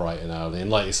morning you're up bright and early, and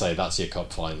like you say, that's your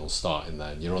cup final starting.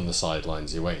 Then you're on the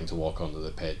sidelines, you're waiting to walk onto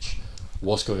the pitch.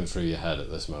 What's going through your head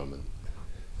at this moment?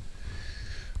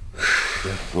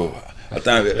 Well, I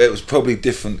don't know, it was probably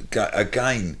different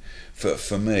again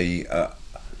for me.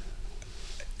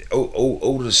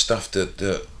 All the stuff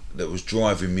that was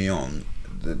driving me on,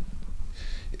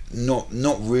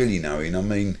 not really knowing. I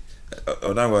mean,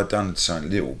 although I'd done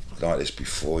something little like this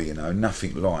before,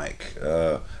 nothing like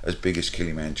as big as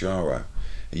Kilimanjaro.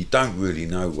 You don't really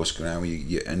know what's going on.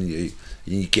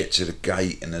 You get to the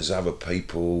gate and there's other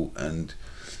people, and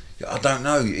I don't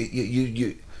know.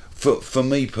 For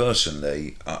me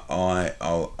personally, I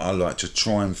like to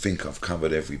try and think I've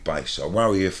covered every base. I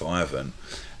worry if I haven't,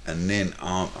 and then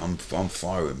I'm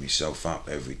firing myself up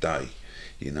every day.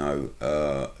 I'm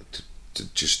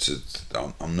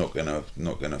not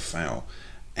gonna fail,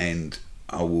 and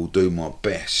I will do my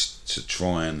best to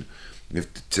try and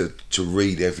to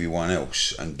read everyone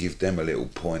else and give them a little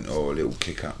point or a little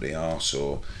kick up the arse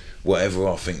or whatever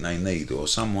I think they need. Or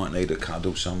some might need a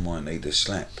cuddle, some might need a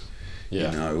slap.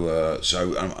 Yeah.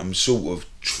 So I'm sort of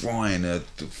trying to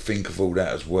think of all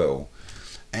that as well,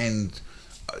 and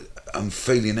I'm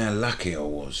feeling how lucky I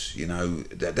was.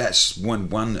 That's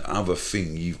one other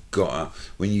thing you've got to,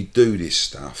 when you do this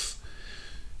stuff.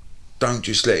 Don't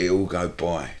just let it all go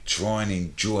by. Try and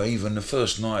enjoy. Even the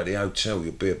first night at the hotel,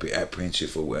 you'll be a bit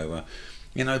apprehensive or whatever.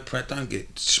 Perhaps don't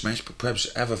get smashed, but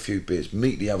perhaps have a few beers,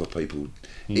 meet the other people,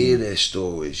 hear their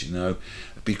stories.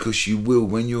 Because you will,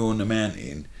 when you're on the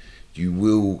mountain, you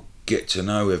will get to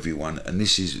know everyone, and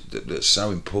this is that's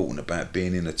so important about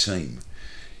being in a team.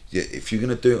 Yeah, if you're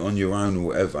going to do it on your own or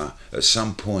whatever, at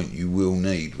some point you will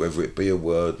need, whether it be a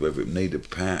word, whether it need a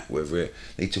pat, whether it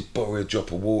need to borrow a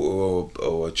drop of water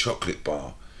or a chocolate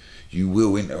bar, you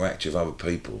will interact with other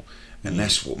people, and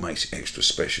that's what makes it extra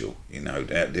special.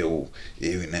 That little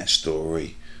hearing that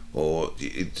story,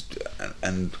 it's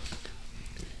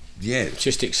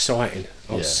just exciting.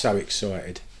 I was so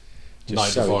excited.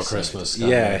 Night before Christmas.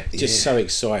 So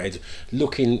excited. My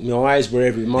eyes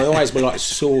were like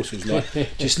saucers, like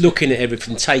just looking at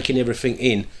everything, taking everything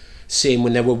in, seeing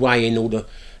when they were weighing your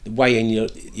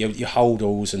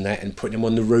holdalls and that, and putting them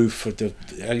on the roof of the.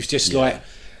 It was just like,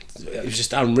 it was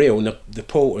just unreal. And the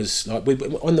porters, like, we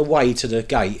were on the way to the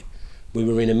gate, we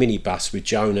were in a minibus with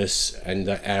Jonas and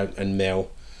Mel.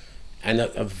 And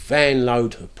a van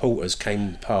load of porters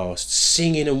came past,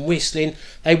 singing and whistling.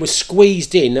 They were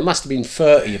squeezed in. There must have been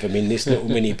 30 of them in this little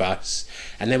minibus,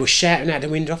 and they were shouting out the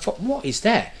window. I thought, what is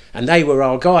that? And they were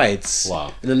our guides.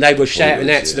 Wow! And then they were shouting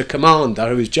out to the commander,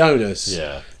 who was Jonas.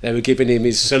 Yeah. They were giving him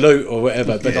his salute or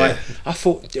whatever. But I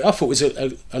thought it was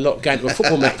a lot going to a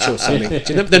football match or something. Do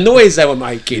you know the noise they were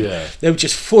making? Yeah. They were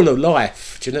just full of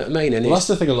life. Do you know what I mean? And that's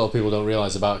the thing a lot of people don't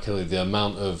realise about Killy, the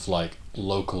amount of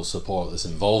local support that's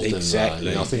involved in that.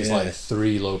 I think it's like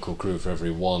 3 local crew for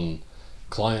every 1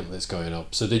 client that's going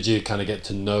up. So did you kind of get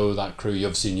to know that crew? You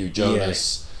obviously knew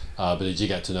Jonas, but did you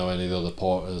get to know any of the other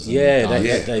porters? They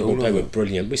were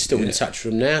brilliant. We're still in touch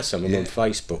with them now, some of them on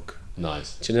Facebook.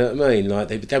 Nice. Do you know what I mean? Like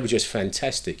they were just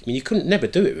fantastic. I mean, you couldn't never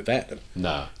do it without them.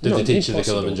 No. Did they teach you the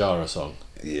Kilimanjaro song?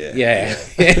 Yeah.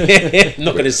 I'm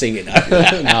not going to sing it now. No,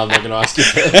 I'm not going to ask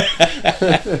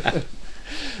you.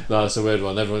 No, it's a weird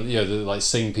one. Everyone, they like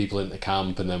sing people into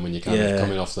camp, and then when you're kind of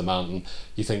coming off the mountain,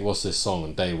 you think, "What's this song?"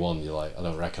 And day 1, you're like, "I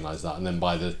don't recognise that." And then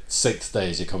by the 6th day,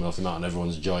 as you're coming off the mountain,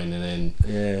 everyone's joining in.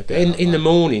 Yeah, but in the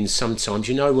mornings, sometimes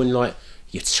when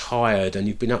you're tired and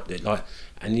you've been up there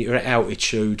and you're at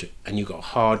altitude and you've got a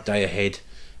hard day ahead,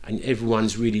 and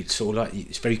everyone's really sort of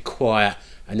it's very quiet,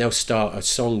 and they'll start a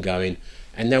song going.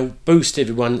 And they'll boost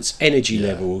everyone's energy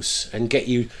levels and get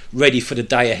you ready for the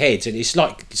day ahead. And it's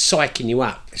like psyching you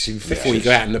up before you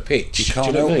go out on the pitch. You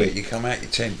can't help it. You come out your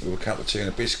tent with a cup of tea and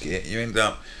a biscuit, you end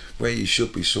up where you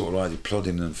should be sort of like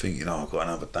plodding and thinking, I've got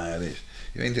another day of this.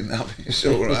 You ended up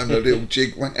sort of having a little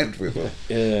jig round with her.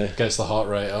 Yeah. Gets the heart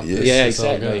rate up. Yes,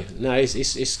 exactly. No,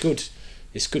 it's good.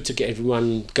 It's good to get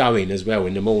everyone going as well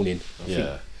in the morning. I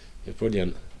think it's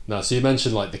brilliant. Now, so you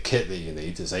mentioned the kit that you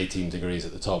need is 18 degrees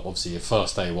at the top. Obviously, your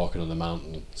first day walking on the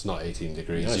mountain, it's not 18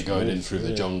 degrees. You're going in through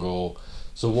the jungle.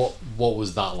 So what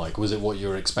was that like? Was it what you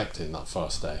were expecting that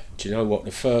first day? Do you know what?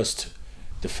 The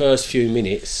first few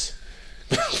minutes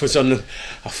was on the.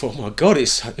 I thought, oh my God,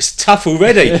 it's tough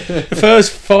already. The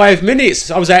first 5 minutes,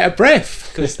 I was out of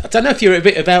breath because I don't know if you're at a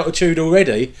bit of altitude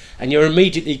already and you're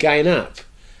immediately going up.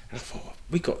 And I thought,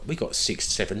 we got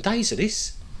 6-7 days of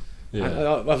this.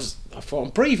 Yeah. I thought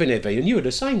I'm breathing heavy, and you were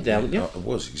the same, weren't you? I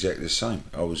was exactly the same.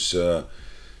 I was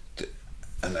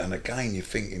and again you're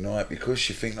thinking like, because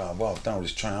you think like, well, I've done all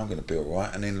this training, I'm going to be all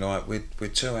right, and then like we're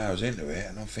 2 hours into it,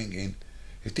 and I'm thinking,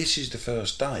 if this is the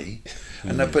first day,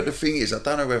 but the thing is, I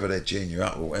don't know whether they're geeing you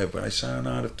up or whatever, but they say, oh,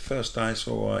 no, the first day it's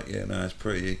all right, yeah, no, it's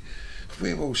pretty.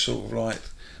 We're all sort of like,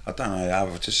 I don't know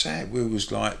how to say it, we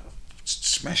was like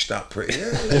smashed up pretty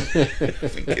early.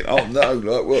 Thinking, oh no,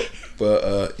 like what?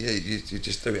 But yeah, you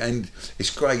just do it, and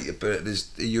it's great. But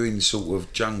you're in sort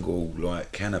of jungle,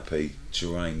 like canopy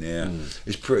terrain there.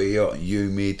 It's pretty hot and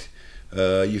humid.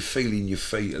 You're feeling your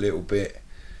feet a little bit.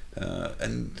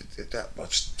 And that, I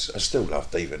still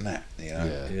loved even that, you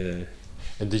know. Yeah.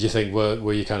 And did you think,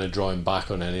 were you kind of drawing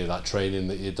back on any of that training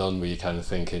that you'd done? Were you kind of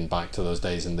thinking back to those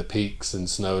days in the peaks and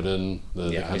Snowdon,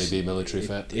 the Honeybee military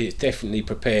fit? It definitely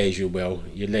prepares you well.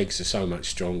 Your legs are so much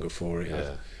stronger for it.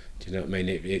 Yeah. Do you know what I mean?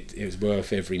 It was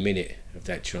worth every minute of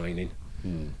that training,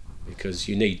 because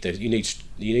you need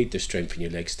the strength in your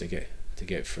legs to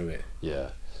get through it. Yeah.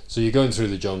 So you're going through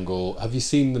the jungle. Have you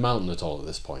seen the mountain at all at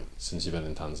this point since you've been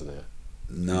in Tanzania?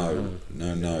 No.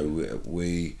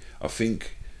 We I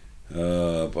think by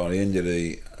the end of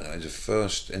the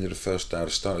first day, the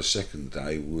start of the second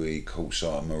day, we caught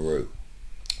sight of Meru.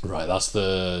 Right. That's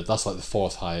like the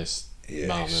fourth highest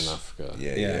mountain in Africa.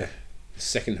 Yeah. The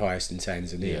second highest in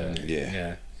Tanzania. Isn't it?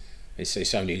 Yeah.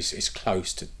 It's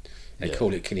close to. They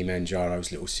call it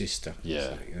Kilimanjaro's little sister. Yeah.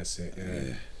 So that's it.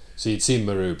 Yeah. So you'd seen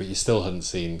Meru, but you still hadn't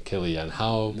seen Kilian.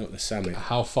 Not the summit.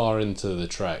 How far into the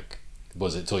trek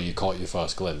was it till you caught your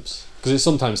first glimpse? Because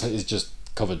sometimes it's just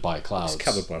covered by clouds. It's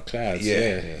covered by clouds. Yeah,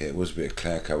 Yeah. it was a bit of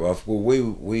cloud cover.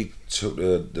 Well, we took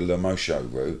the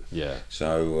Lemosho route. Yeah.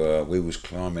 So we was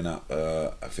climbing up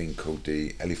a thing called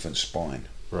the Elephant Spine.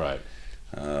 Right.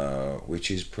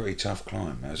 Which is a pretty tough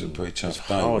climb. It was a pretty tough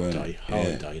day. Hard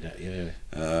day that, yeah.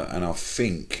 And I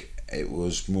think it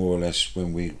was more or less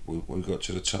when we got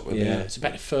to the top of Yeah, it's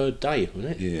about the third day,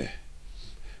 wasn't it? Yeah.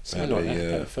 Something like that,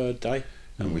 about the third day.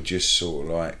 And we just sort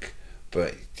of like,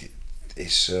 but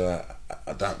it's, I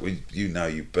don't,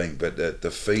 you've been, but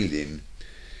the feeling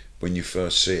when you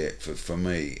first see it, for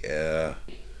me,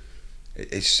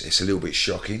 it's a little bit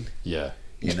shocking. Yeah.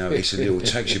 You know, it's a little,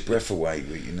 takes your breath away,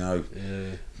 but you know,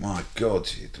 my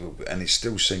God, and it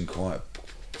still seemed quite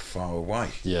far away.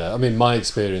 Yeah, I mean, my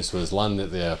experience was landing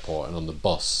at the airport and on the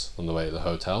bus on the way to the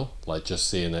hotel, like just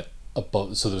seeing it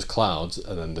above. So there was clouds,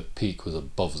 and then the peak was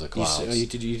above the clouds.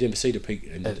 You never see the peak?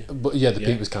 But yeah, the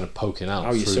peak was kind of poking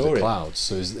out you through saw the it? clouds,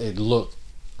 so it looked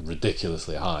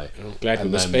ridiculously high. I'm glad we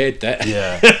And were then- spared that.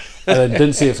 Yeah, and then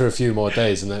didn't see it for a few more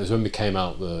days, and then it was when we came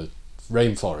out the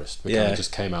rainforest. We kind Yeah. of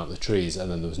just came out the trees,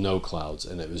 and then there was no clouds,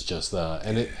 and it was just there,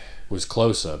 and it was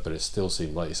closer, but it still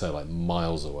seemed, like you say, like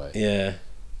miles away. Yeah.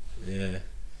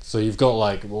 So you've got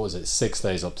like, what was it, 6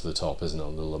 days up to the top, isn't it,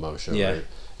 on the Lemosho route?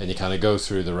 And you kind of go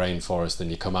through the rainforest, and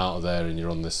you come out of there, and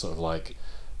you're on this sort of like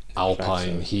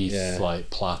alpine Plateau. heath like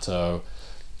plateau.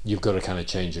 You've got to kind of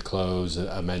change your clothes,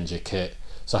 amend your kit.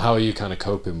 So how are you kind of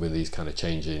coping with these kind of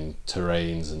changing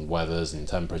terrains and weathers and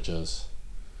temperatures?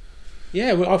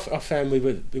 Yeah, well, I found we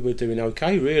were doing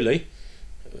okay, really.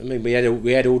 I mean, we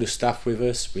had all the stuff with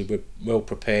us. We were well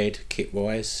prepared kit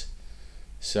wise.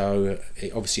 So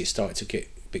obviously it started to get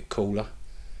a bit cooler.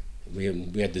 We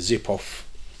had the zip off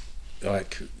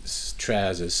like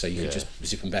trousers, so you could just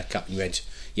zip them back up, and you had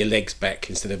your legs back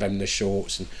instead of having the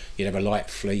shorts, and you'd have a light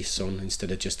fleece on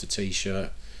instead of just a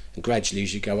t-shirt. And gradually,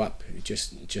 as you go up, it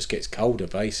just gets colder,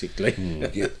 basically.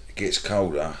 It gets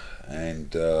colder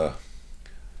and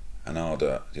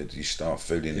harder. You start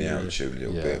feeling the altitude a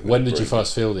little bit. When did you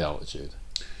first feel the altitude?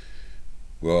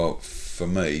 Well, for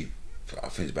me, I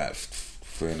think it's about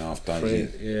 3.5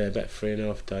 days in. About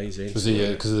 3.5 days in. Was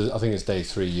it because I think it's day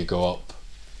 3 you go up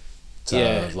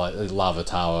to like the lava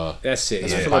tower. That's it. And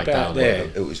It's then from back about down there.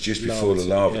 It was just before the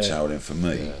lava yeah. tower. Then for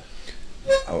me,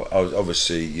 I was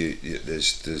obviously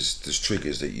there's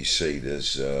triggers that you see.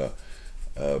 There's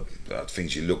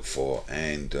things you look for,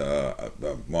 and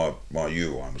my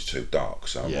urine was too dark,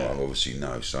 so I obviously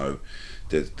know. So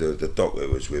the doctor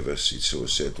was with us. He sort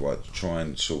of said, "Right, try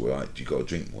and sort of like you got to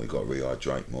drink more, you got to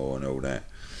rehydrate more, and all that."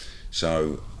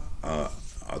 So I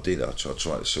did. I tried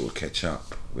to sort of catch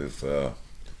up with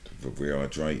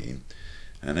rehydrating,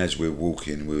 and as we were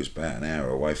walking, we was about an hour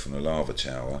away from the lava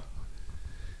tower.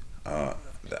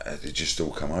 It just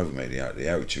all come over me. The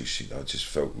altitude, I just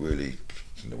felt really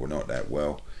not that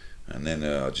well, and then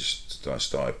I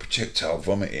started projectile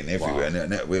vomiting everywhere,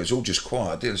 and it was all just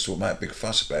quiet. I didn't sort of make a big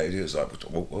fuss about it. It was like,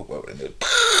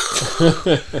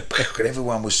 and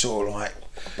everyone was sort of like,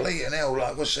 bleeding hell,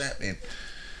 like what's happening?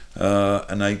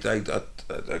 And they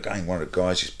again, one of the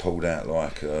guys just pulled out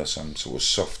like some sort of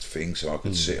soft thing so I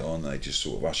could sit on. They just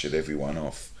sort of ushered everyone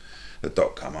off. the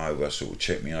doc come over, sort of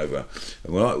checked me over,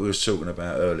 and like we were talking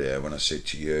about earlier when I said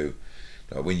to you,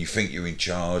 like when you think you're in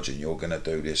charge and you're going to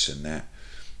do this and that,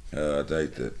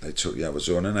 they took the others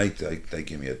on, and they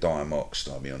give me a Diamox,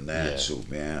 started me on that, sorted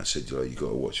me out, said you got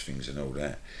to watch things and all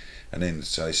that, and then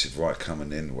so they said right, come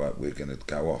and then right, we're going to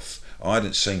go off. I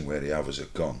hadn't seen where the others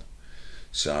had gone,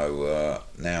 so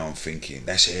now I'm thinking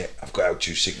that's it. I've got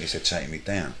altitude sickness, they're taking me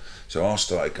down. So I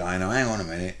started going, oh, hang on a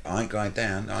minute, I ain't going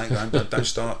down, don't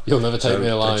start. You'll never take me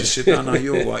alive. I just said, no,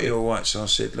 you're all right. So I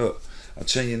said, look, I'll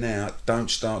tell you now,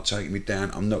 don't start taking me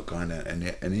down, I'm not going down. And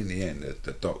in the end,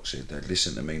 the doc said,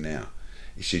 listen to me now.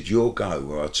 He said, you'll go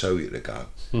where I tell you to go.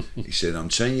 He said, I'm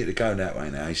telling you to go that way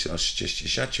now. He said, I suggest you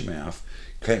shut your mouth,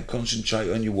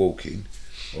 concentrate on your walking,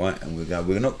 right, and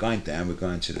we're not going down, we're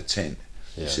going to the tent.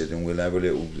 He said, and we'll have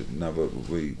another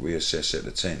reassess at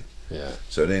the tent. Yeah.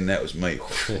 So then that was me.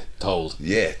 Told.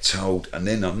 Yeah, told. And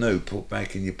then I knew, put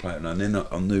back in your plate. And then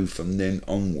I knew from then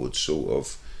onwards, sort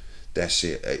of, that's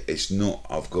it. It's not,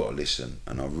 I've got to listen.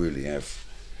 And I really have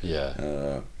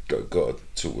got to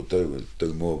sort of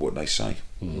do more of what they say.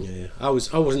 Yeah, I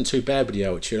wasn't too bad with the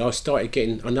altitude.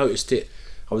 I noticed it,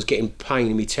 I was getting pain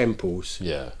in my temples,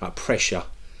 like pressure.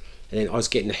 And then I was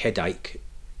getting a headache.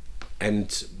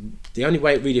 And the only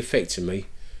way it really affected me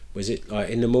was it like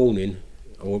in the morning,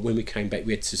 or when we came back,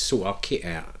 we had to sort our kit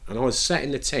out, and I was sat in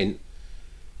the tent,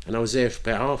 and I was there for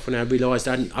about half an hour. I realised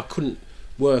I couldn't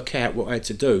work out what I had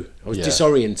to do. I was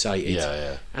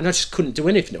disorientated, and I just couldn't do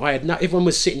anything. Everyone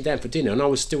was sitting down for dinner, and I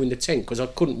was still in the tent because I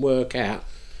couldn't work out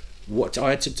what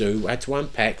I had to do. I had to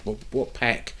unpack, what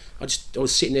pack. I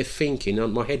was sitting there thinking,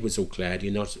 and my head was all cloudy,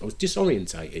 and I was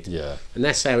disorientated. Yeah, and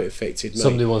that's how it affected me.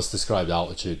 Somebody once described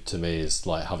altitude to me as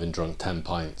like having drunk 10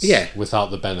 pints. Yeah,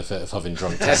 without the benefit of having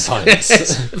drunk 10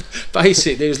 pints.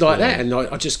 Basically, it was like that, and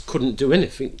I just couldn't do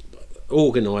anything.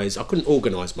 I couldn't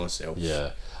organise myself.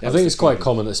 Yeah, I think it's quite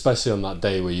common, especially on that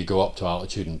day where you go up to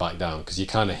altitude and back down, because you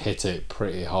kind of hit it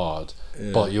pretty hard,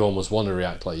 but you almost want to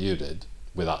react like you did,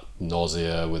 with that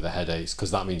nausea, with the headaches,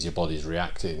 because that means your body's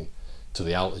reacting to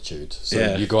the altitude.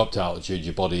 So you go up to altitude,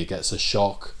 your body gets a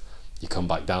shock, you come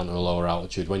back down to a lower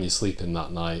altitude. When you're sleeping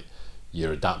that night,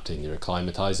 you're adapting, you're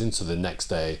acclimatizing, so the next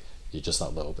day you're just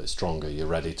that little bit stronger, you're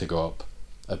ready to go up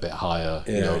a bit higher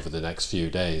over the next few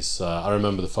days. I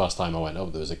remember the first time I went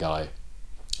up, there was a guy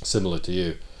similar to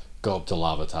you, got up to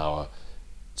Lava Tower,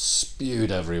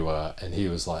 spewed everywhere, and he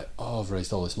was like, oh, I've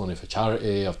raised all this money for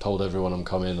charity, I've told everyone I'm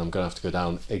coming, I'm gonna have to go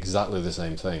down. Exactly the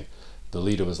same thing. The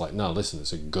leader was like, no, listen,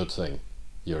 it's a good thing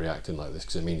you're reacting like this,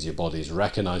 because it means your body's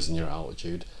recognising your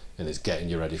altitude and it's getting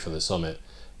you ready for the summit.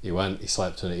 He went, he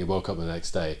slept in it, he woke up the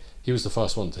next day. He was the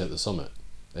first one to hit the summit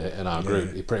in our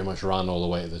group. He pretty much ran all the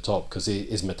way to the top because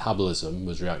his metabolism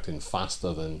was reacting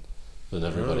faster than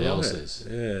everybody else's.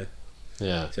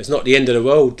 Yeah. So it's not the end of the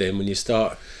world then when you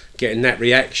start getting that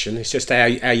reaction. It's just how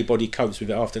your body copes with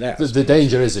it after that. The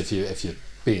danger is if you're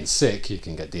being sick, you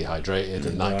can get dehydrated,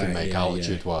 and that can make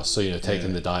altitude worse. So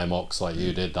taking the Diamox like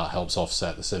you did, that helps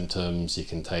offset the symptoms. You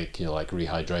can take like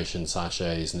rehydration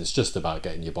sachets, and it's just about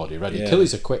getting your body ready.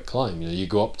 Kili's a quick climb. You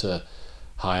go up to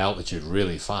high altitude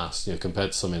really fast.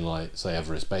 Compared to something like say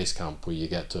Everest Base Camp, where you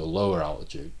get to a lower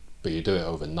altitude, but you do it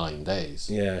over 9 days.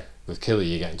 Yeah. With Kili,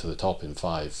 you're getting to the top in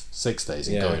 5-6 days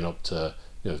and going up to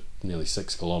nearly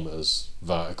 6 kilometers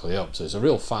vertically up. So it's a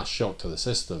real fast shock to the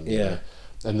system. Yeah.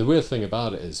 And the weird thing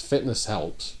about it is fitness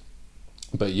helps,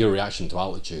 but your reaction to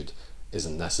altitude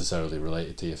isn't necessarily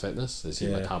related to your fitness. It's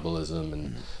your metabolism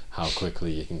and how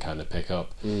quickly you can kind of pick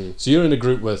up. So you're in a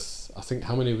group with, I think,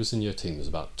 how many was in your team? It was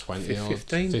about 20 or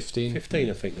 15? 15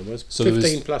 I think there was. So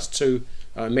 15 plus 2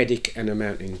 medic and a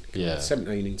mountain.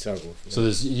 17 in total. So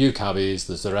there's you cabbies,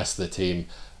 there's the rest of the team.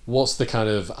 What's the kind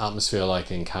of atmosphere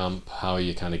like in camp? How are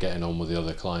you kind of getting on with the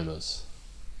other climbers?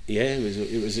 Yeah,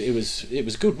 it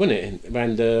was good, wasn't it?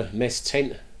 Around the mess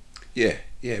tent. Yeah,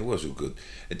 it was all good.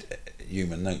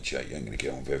 Human nature, you ain't going to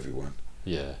get on with everyone.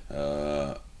 Yeah.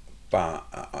 But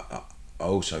I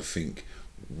also think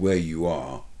where you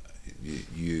are,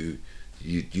 you'd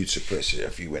suppress it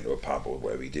if you went to a pub or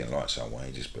wherever you didn't like someone.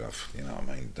 You just be like, you know what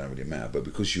I mean, it don't really matter. But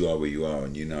because you are where you are,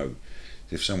 and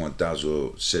if someone does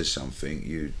or says something,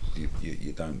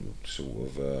 you don't sort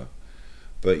of.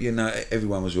 But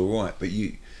everyone was all right. But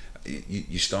you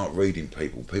start reading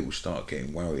people. People start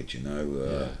getting worried.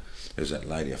 There's that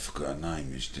lady, I forgot her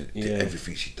name.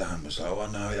 Everything she done was like, oh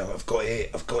no, I've got it.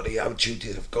 I've got the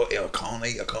altitude. I've got it. I can't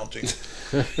eat. I can't drink.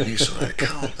 And you sort of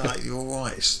can't. Like, you're all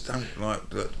right. Don't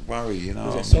worry.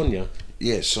 Was that Sonia?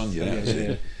 Yeah, Sonia. That's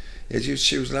it. Yeah,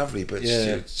 she was lovely, but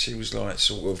Yeah. she was like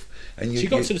sort of. And She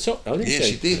got to the top, though, didn't Yeah,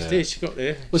 she? she did. She did. She got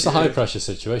there. Well, it's a high pressure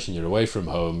situation. You're away from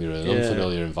home. You're in an Yeah.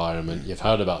 unfamiliar environment. You've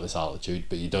heard about this altitude,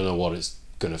 but you don't know what it's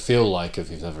going to feel like if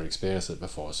you've never experienced it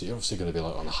before. So you're obviously going to be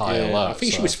like on high alert. I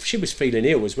think she was feeling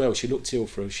ill as well. She looked ill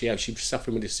for she was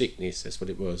suffering with a sickness. That's what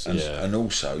it was. And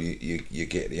also you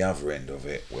get the other end of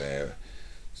it where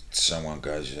someone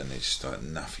goes and it's like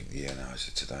nothing. Yeah, no.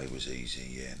 So today was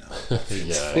easy. Yeah, no.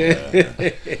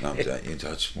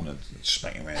 I just want to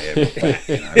smack him around the back.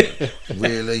 You know,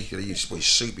 really? You're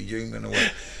superhuman or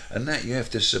what? And that you have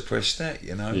to suppress that.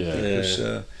 You know, because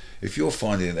if you're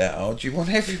finding it that hard, you want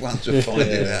everyone to find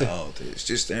it that hard. It's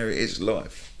just how it is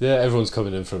life. Yeah, everyone's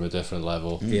coming in from a different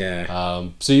level. Yeah.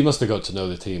 So you must have got to know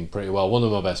the team pretty well. One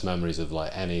of my best memories of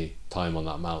like any time on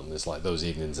that mountain is like those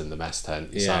evenings in the mess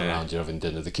tent. You sat around, you're having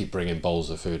dinner. They keep bringing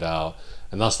bowls of food out,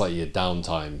 and that's like your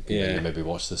downtime. You know, you maybe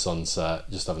watch the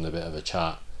sunset, just having a bit of a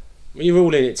chat. Well, you're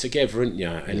all in it together, aren't you?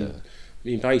 And I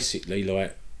mean, basically,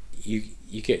 like you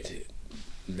get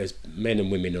there's men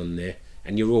and women on there,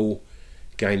 and you're all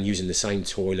going using the same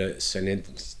toilets, and then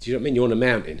do you know what I mean? You're on a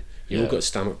mountain. You've all got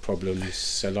stomach problems,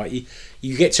 so like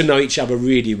you get to know each other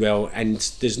really well, and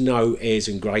there's no airs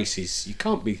and graces. You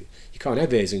can't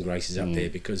have airs and graces up there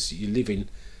because you're living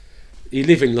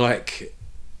like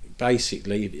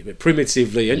basically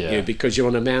primitively, aren't you? Because you're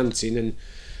on a mountain, and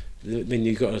then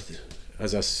you've got to, I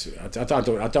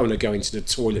don't want to go into the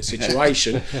toilet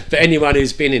situation, but anyone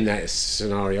who's been in that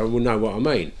scenario will know what I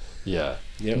mean. Yeah.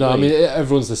 You know No, what I mean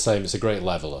everyone's the same. It's a great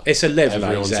leveler. It's a leveler.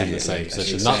 Everyone's exactly. in the same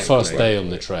position. Exactly. That first day on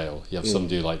the trail, you have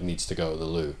somebody who like needs to go to the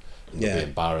loo, and they'll be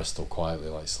embarrassed or quietly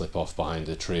like slip off behind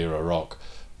a tree or a rock.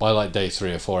 By like day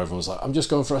 3 or 4, everyone's like, "I'm just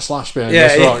going for a slash behind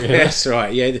this rock." You know? That's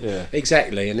right. Yeah,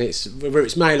 exactly. And it's whether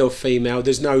it's male or female,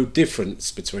 there's no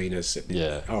difference between us.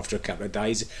 After a couple of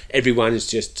days, everyone's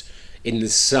just in the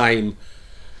same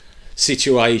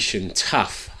situation,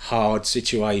 tough, hard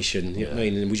situation. You know what I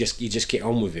mean? And you just get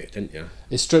on with it, don't you?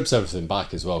 It strips everything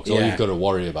back as well, because all you've got to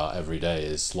worry about every day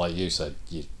is, like you said,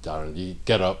 Darren, you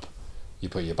get up, you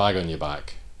put your bag on your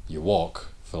back, you walk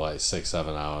for like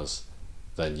 6-7 hours,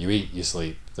 then you eat, you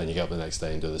sleep, then you get up the next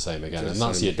day and do the same again, and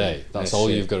that's your day. That's all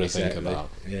you've got to think about.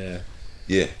 Yeah,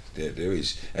 there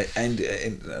is. And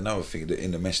another thing,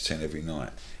 in the mess tent every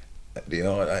night,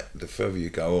 the further you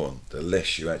go on, the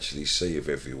less you actually see of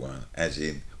everyone, as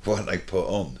in what they put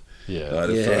on. Like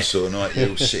the first sort of night, you're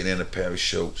all sitting in a pair of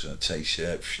shorts and a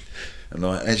t-shirt, and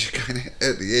like as you're going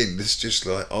at the end, it's just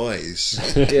like eyes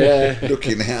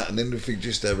looking out, and then the thing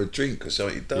just have a drink, because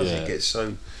it does. It gets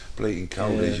so bleeding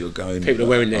cold as you're going. People are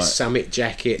wearing their summit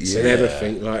jackets and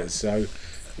everything, like so.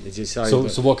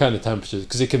 So what kind of temperatures?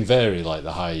 Because it can vary. Like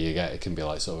the higher you get, it can be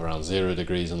like sort of around 0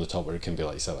 degrees on the top, where it can be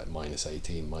like say like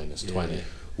 -18, -20.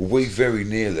 Well, we very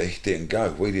nearly didn't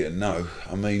go. We didn't know.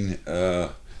 I mean,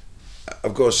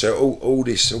 I've got to say, all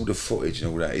the footage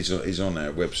and all that is on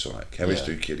our website,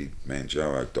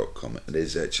 CabbagetoKilimanjaro.com, and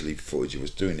there's actually footage of us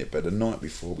doing it. But the night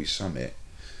before we summit,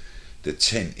 the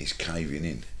tent is caving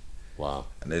in. Wow!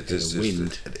 And there's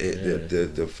wind.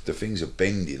 The things are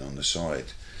bending on the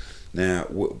side. Now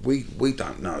we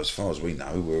don't know. As far as we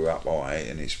know, we're up high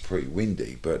and it's pretty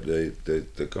windy. But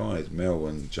the guys Mel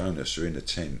and Jonas are in the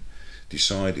tent,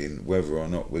 deciding whether or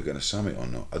not we're going to summit or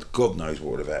not. God knows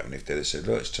what would have happened if they'd have said,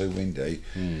 "Look, it's too windy,"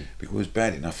 because it was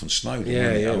bad enough on Snowdon.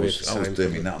 I was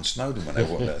doing me nut on Snowdon when they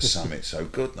wanted that summit. So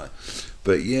God knows.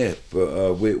 But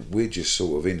we're just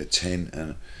sort of in the tent,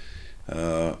 and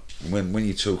when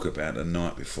you talk about the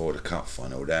night before the cup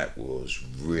final, that was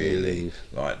really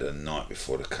like the night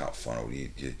before the cup final.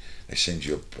 They send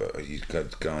you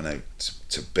going out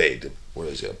to bed. What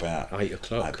is it, about 8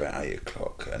 o'clock? About 8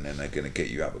 o'clock, and then they're going to get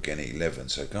you up again at 11.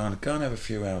 So go and have a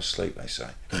few hours sleep. They say,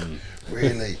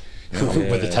 really.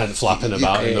 With the tent flapping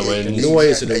about in the wind. The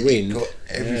noise of the wind. You've got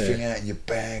everything out in your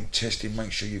bag, testing,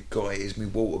 make sure you've got it. Is my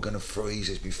water going to freeze?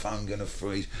 Is my phone going to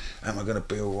freeze? Am I going to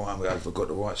be alright? Have I got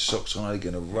the right socks on? Are they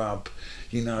going to rub?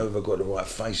 Have I got the right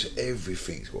face?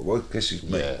 Everything's well, this is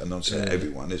me, and I'm saying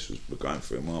everyone. This was going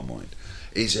through in my mind.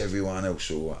 Is everyone else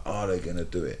alright? Are they going to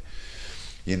do it?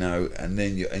 And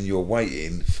then you're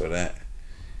waiting for that.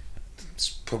 It's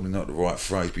probably not the right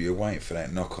phrase, but you're waiting for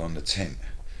that knock on the tent.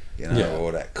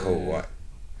 Or that call, right?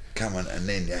 Come on, and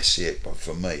then that's it. But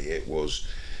for me, it was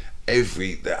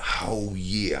that whole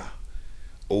year,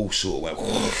 all sort of went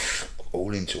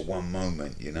all into one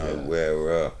moment.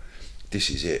 Where this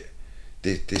is it.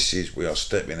 This is, we are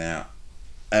stepping out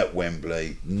at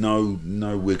Wembley. No,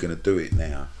 we're going to do it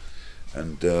now.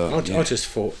 And I just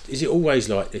thought, is it always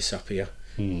like this up here?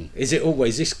 Is it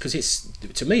always this? Because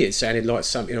to me, it sounded like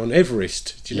something on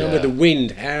Everest. Do you know, with the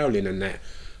wind howling and that?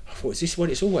 thought, is this what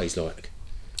it's always like?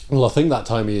 Well, I think that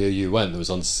time of year you went, there was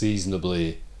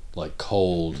unseasonably like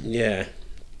cold Yeah.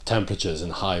 temperatures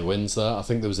and high winds there. I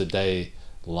think there was a day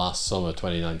last summer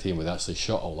 2019 where they actually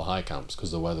shut all the high camps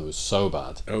because the weather was so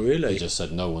bad. Oh, really? They just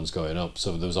said no one's going up.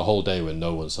 So there was a whole day when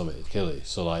no one summited Killy.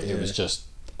 So like it was just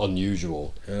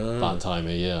unusual that time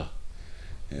of year.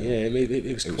 Yeah, I mean,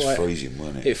 it was It quite... was freezing,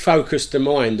 wasn't it? It focused the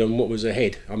mind on what was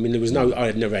ahead. I mean, there was no... I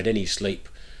had never had any sleep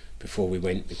before we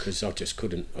went because I just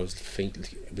couldn't. I was thinking,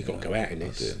 we got to go out in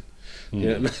this. You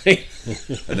know what I mean?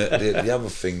 And the other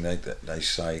thing they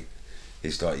say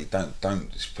is like you don't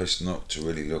it's best not to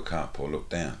really look up or look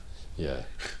down. Yeah.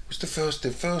 What's the first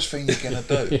thing you're gonna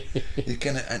do? You're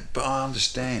gonna, but I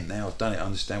understand now. I've done it. I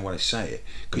understand why they say it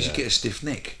because you get a stiff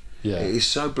neck. Yeah. It is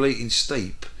so bleating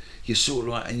steep. You're sort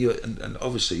of like, and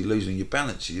obviously you're losing your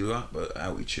balance. You're up at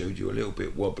altitude. You're a little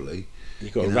bit wobbly.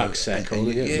 You've got a rucksack on.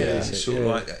 It's sort of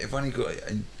like I've only got.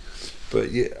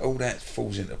 But yeah, all that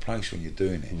falls into place when you're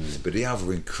doing it. But the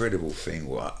other incredible thing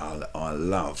what I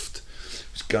loved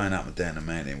was going up and down the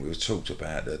mountain. We talked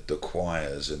about the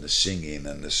choirs and the singing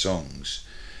and the songs.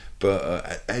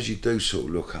 But as you do sort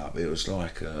of look up, it was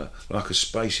like a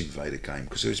Space Invader game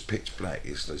because it was pitch black.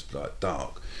 It's like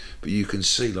dark, but you can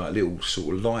see like little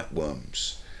sort of light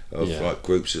worms of like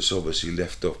groups that's obviously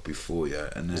left off before you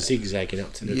and that, zigzagging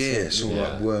up to the top. sort of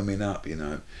like worming up, you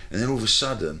know. And then all of a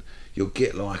sudden you'll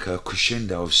get like a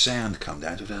crescendo of sound come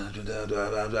down, come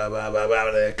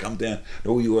down, and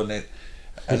all you want it,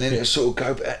 and then it sort of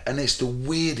go, and it's the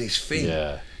weirdest thing.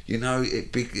 Yeah. You know,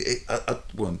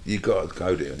 well, you got to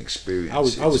go there and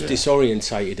experience it. I was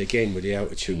disorientated again with the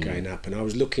altitude going up, and I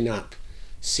was looking up,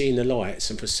 seeing the lights,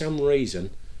 and for some reason,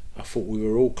 I thought we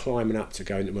were all climbing up to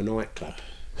go into a nightclub.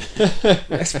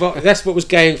 That's what was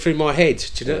going through my head.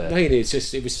 Do you know what I mean?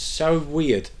 It was so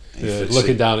weird. Yeah,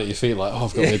 looking down at your feet like, oh,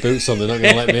 I've got my boots on, they're not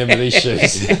going to let me in with these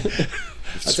shoes.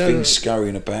 There's things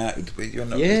scurrying about, but you're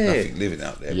not, there's nothing living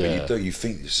out there. But you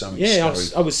think there's something. Yeah,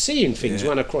 I was seeing things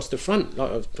run across the front,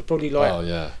 like I was probably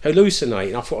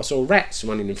hallucinating. I thought I saw rats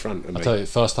running in front of me. I tell you,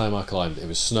 first time I climbed, it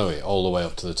was snowy all the way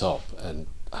up to the top, and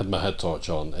I had my head torch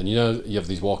on. And you know, you have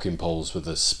these walking poles with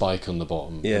a spike on the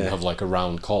bottom, and have like a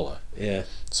round collar. Yeah.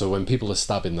 So when people are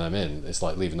stabbing them in, it's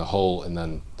like leaving a hole and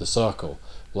then the circle.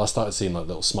 Well, I started seeing like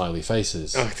little smiley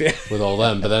faces with all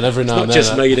them, but then every now and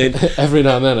then, every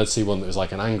now and then I'd see one that was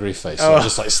like an angry face. So I'd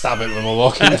just like stab it with my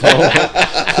walking pole.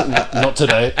 Not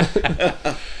today.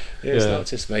 It's not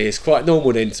just me. It's quite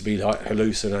normal then to be like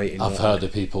hallucinating. I've heard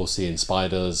of people seeing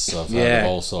spiders. I've heard of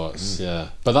all sorts.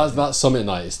 Yeah, but that summit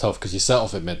night is tough because you set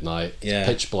off at midnight. It's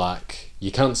pitch black.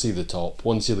 You can't see the top.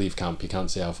 Once you leave camp, you can't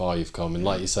see how far you've come. And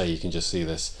like you say, you can just see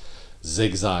this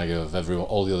zigzag of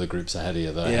all the other groups ahead of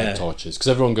you that head torches, because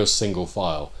everyone goes single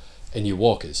file and you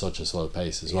walk at such a slow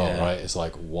pace as well, right? It's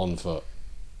like 1 foot,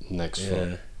 next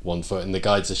foot, 1 foot, and the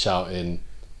guides are shouting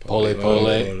pole. I thought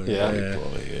I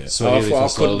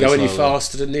couldn't go any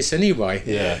faster than this anyway.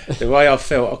 The way I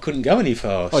felt, I couldn't go any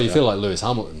faster. Oh, you feel like Lewis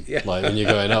Hamilton, like when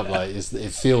you're going up, like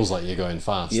it feels like you're going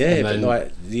fast. But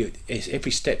like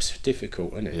every step's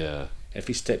difficult, isn't it? Yeah,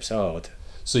 every step's hard.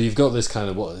 So you've got this kind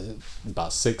of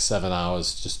about 6-7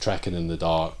 hours just trekking in the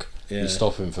dark. You're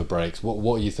stopping for breaks.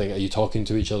 What do you think? Are you talking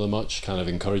to each other much? Kind of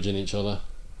encouraging each other?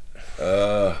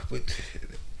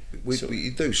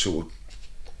 We do sort of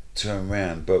turn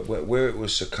around, but where it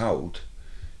was so cold,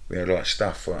 we had like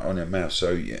stuff on our mouth,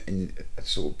 so and it's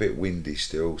sort of a bit windy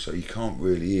still, so you can't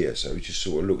really hear. So we just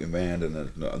sort of looking around and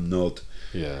a nod.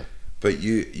 Yeah. But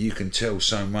you can tell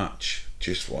so much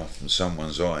just from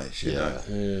someone's eyes, you know.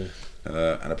 Yeah.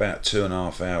 And about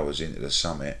 2.5 hours into the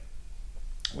summit,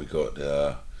 we got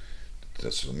the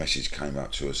sort of message came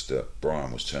up to us that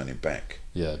Brian was turning back.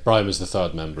 Yeah, Brian was the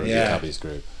third member of the cabbies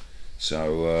group.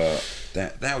 So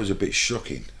that was a bit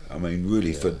shocking. I mean,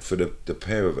 really, for the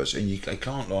pair of us, and they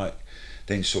can't like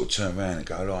then sort of turn around and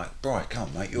go like, Brian,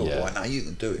 come mate, you're all right. No, you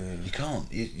can do it. You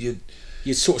can't.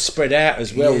 You sort of spread out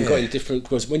as well and got in different,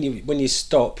 because when you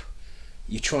stop,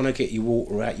 you're trying to get your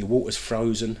water out. Your water's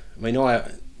frozen. I mean,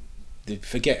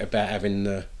 forget about having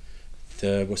the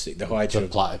hydro, the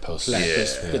platypus.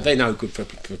 But they're no good for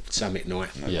summit night.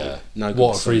 No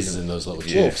water freezes in those little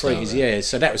tubes. Water freezes,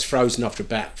 so that was frozen after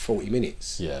about 40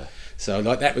 minutes. Yeah. So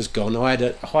like that was gone. I had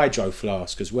a hydro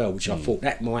flask as well, which I thought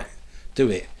that might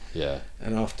do it. Yeah.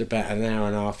 And after about an hour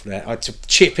and a half of that, I had to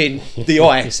chip in the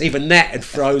ice. Even that had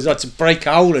froze. I had to break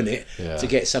a hole in it to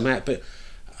get some out. But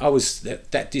I was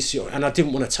that disoriented, and I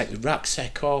didn't want to take the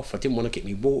rucksack off. I didn't want to get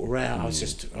my water out. I was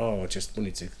just I just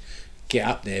wanted to get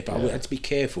up there, but I had to be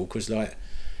careful because like,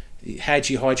 how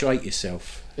do you hydrate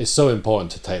yourself? It's so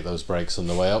important to take those breaks on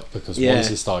the way up, because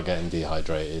once you start getting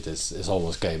dehydrated, it's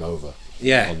almost game over.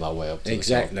 Yeah, on that way up to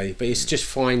exactly. But it's just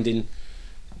finding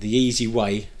the easy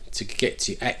way to get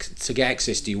get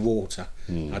access to your water.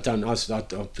 I've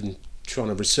been trying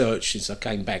to research since I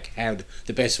came back how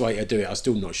the best way to do it. I'm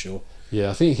still not sure.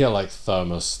 Yeah, I think you get like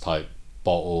thermos type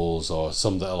bottles or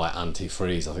some that are like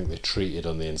anti-freeze. I think they're treated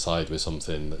on the inside with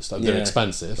something that's they're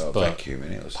expensive, Like a but vacuum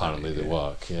in it or apparently something, they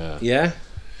work. Yeah. Yeah,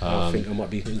 I think I might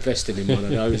be investing in one of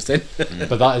those then.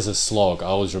 But that is a slog. I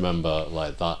always remember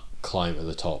like that climb at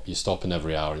the top. You're stopping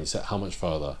every hour and you say, how much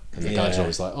further? And the guys are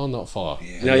always like, oh, not far. Yeah.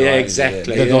 No, And yeah, you're like,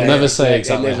 exactly. They'll yeah, never say they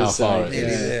exactly never how say, far it Yeah,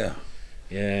 is. yeah.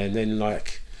 Yeah, and then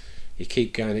like you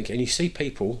keep going and you see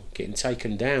people getting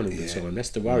taken down all the time. That's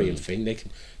the worrying thing.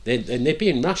 They're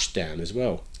being rushed down as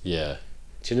well. Yeah.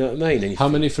 Do you know what I mean? And How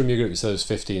many from your group? So there's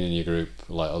 15 in your group,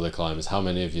 like other climbers. How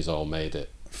many of you all made it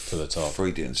to the top?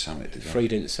 3 didn't summit, did they? 3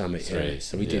 didn't summit, 3, yeah.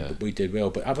 So we did well.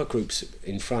 But other groups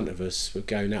in front of us were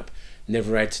going up,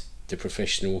 never had the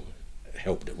professional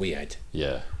help that we had,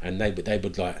 Yeah. and they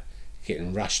would like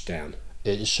getting rushed down.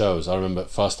 It shows. I remember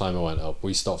first time I went up,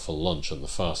 we stopped for lunch on the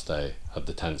first day, had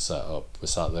the tent set up, we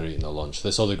sat there eating our lunch.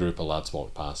 This other group of lads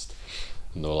walked past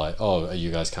and they were like, oh, are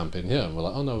you guys camping here? And we're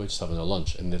like, oh no, we're just having a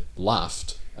lunch. And they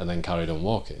laughed and then carried on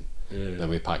walking. Then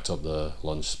we packed up the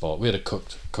lunch spot. We had a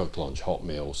cooked lunch, hot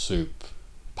meal, soup,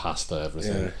 pasta,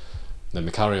 everything. Yeah. Then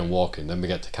we carry on walking. Then we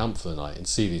get to camp for the night and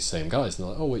see these same guys. And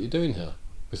they're like, oh, what are you doing here?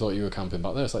 We thought you were camping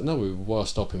back there. It's like, no, we were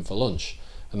stopping for lunch.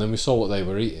 And then we saw what they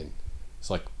were eating. It's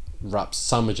like wraps,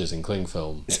 sandwiches in cling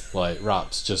film, like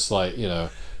wraps, just like, you know,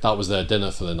 that was their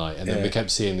dinner for the night. And then we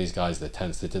kept seeing these guys, their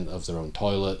tents, they didn't have their own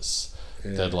toilets.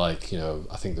 They'd like, you know,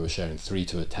 I think they were sharing 3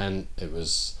 to a tent. It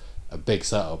was a big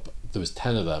setup. There was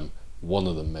 10 of them. One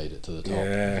of them made it to the top.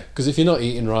 Yeah. Because if you're not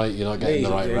eating right, you're not getting the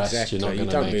right rest. Exactly. You're not You going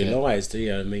to make don't it. realise, do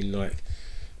you? I mean, like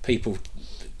people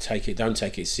don't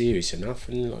take it serious enough,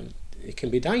 and like, it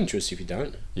can be dangerous if you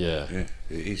don't. Yeah. Yeah,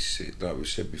 it is, like we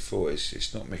said before,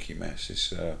 it's not Mickey Mouse,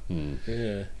 it's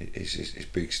Yeah. it's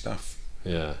big stuff.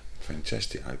 Yeah.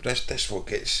 Fantastic. That's what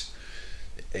gets,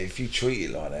 if you treat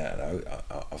it like that though,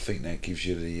 I think that gives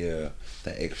you the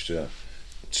that extra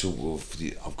sort of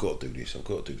I've got to do this, I've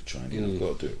got to do the training, I've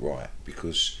got to do it right,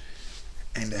 because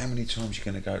and how many times you're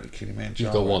going to go to Kilimanjaro?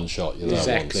 You've got one shot, you're there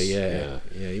Exactly. once.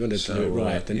 Yeah. You want to do it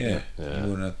right, don't you? Yeah. You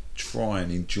want to try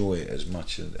and enjoy it as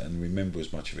much and remember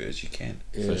as much of it as you can.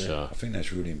 For sure. I think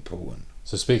that's really important.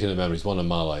 So speaking of memories, one of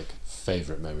my like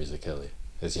favourite memories of Kili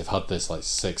is you've had this like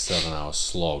 6-7 hour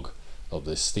slog up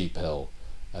this steep hill,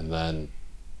 and then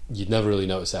you'd never really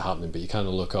notice it happening, but you kind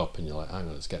of look up and you're like, hang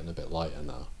on, it's getting a bit lighter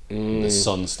now. And the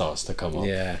sun starts to come up.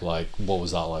 Yeah. Like, what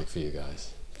was that like for you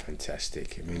guys?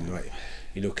 Fantastic. I mean, like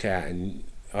you look out and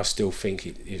I still think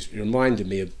it reminded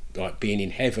me of like being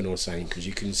in heaven or something, because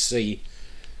you can see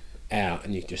out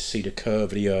and you just see the curve of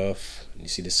the earth and you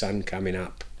see the sun coming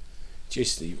up.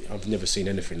 I've never seen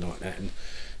anything like that. And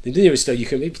the nearest though,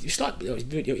 it's like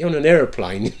you're on an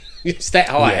aeroplane. It's that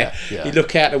high. Yeah. You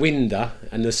look out the window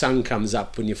and the sun comes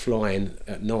up when you're flying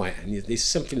at night, and there's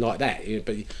something like that.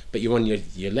 But you're on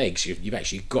your legs. You've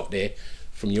actually got there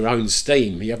from your own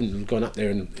steam. You haven't gone up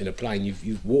there in a plane.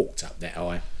 You've walked up that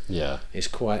high. Yeah. It's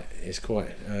quite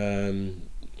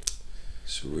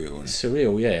Surreal.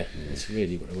 surreal. Yeah, it's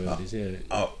really what the world is.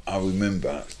 Yeah. I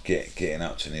remember getting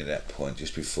up to near that point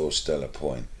just before Stella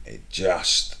Point. It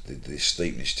just the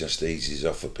steepness just eases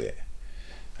off a bit,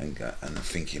 and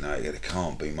thinking, oh, there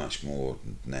can't be much more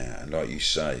now. And like you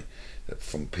say, that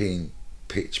from being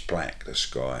pitch black, the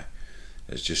sky,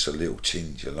 there's just a little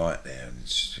tinge of light there, and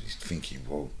it's thinking,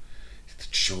 well,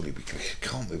 surely we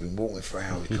can't. We've been walking for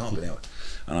hours. We can't be out.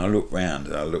 And I looked round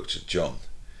and I looked at John.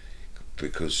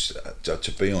 Because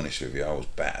to be honest with you, I was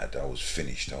battered. I was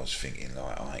finished. I was thinking,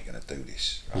 like, I ain't gonna do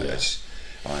this.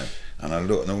 And I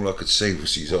looked, and all I could see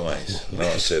was his eyes. Like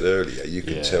I said earlier, you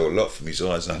can tell a lot from his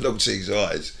eyes. And I looked at his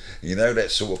eyes. You know,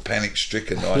 that sort of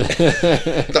panic-stricken, like,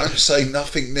 don't say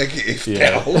nothing negative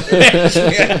now. We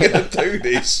ain't gonna do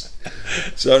this.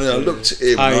 So then I looked at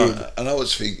him, and I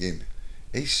was thinking,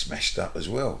 he's smashed up as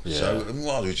well. Yeah. So we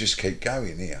might as well just keep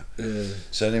going here.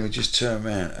 So then we just turned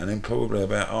around, and then probably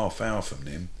about half hour from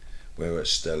them, we were at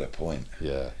Stella Point.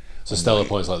 Yeah. So Stella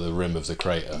Point's like the rim of the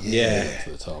crater. Yeah. To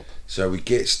the top. So we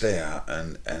gets there,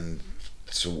 and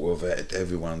sort of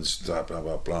everyone's like blah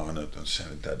blah blah, and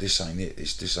saying that this ain't it.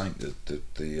 This ain't the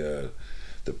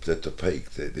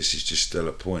peak. This is just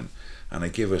Stella Point, and they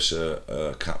give us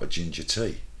a cup of ginger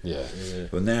tea. Yeah.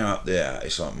 But now up there,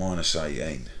 it's like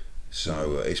 -18.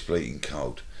 So it's bleeding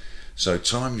cold. So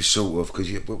time you sort of, because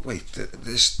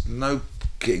there's no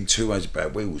getting too ways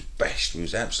about. We was bashed. We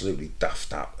was absolutely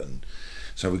duffed up, and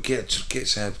So we get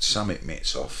to have summit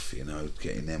mitts off, you know,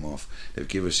 getting them off. They'll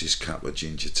give us this cup of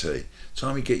ginger tea.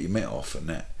 Time you get your mitt off and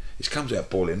that, it comes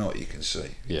out boiling hot, you can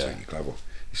see. You take your glove off.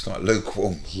 It's like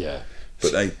lukewarm. Yeah.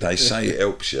 But they say it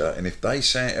helps you, and if they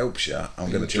say it helps you, I'm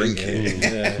going to drink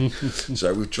it.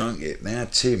 So we've drunk it. Now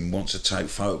Tim wants to take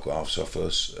photographs of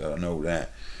us and all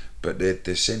that, but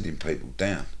they're sending people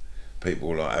down.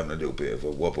 People like having a little bit of a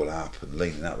wobble up and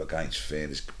leaning up against Finn.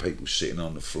 There's people sitting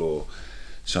on the floor.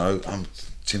 So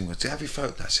Tim was, have you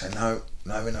photographed? I said, no,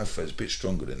 it's a bit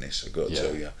stronger than this, I've got to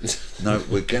tell you. No,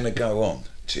 we're going to go on,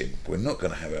 Tim. We're not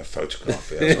going to have our photograph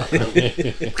here.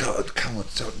 Like, God, come on.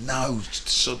 So, no,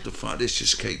 sod the fight. Let's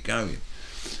just keep going.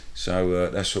 So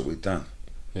that's what we've done.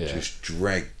 Yeah. Just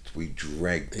dragged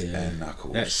our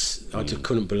knuckles. I just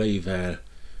couldn't believe how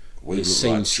We it looked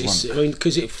seems. like I mean,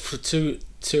 because to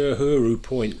Uhuru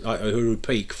Point, like Uhuru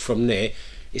Peak, from there,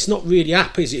 it's not really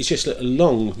up, is it? It's just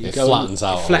along. It flattens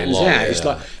out. It's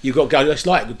like you've got to go. It's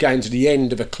like going to the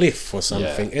end of a cliff or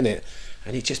something, isn't it?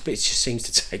 And it just seems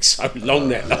to take so long,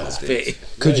 that last bit.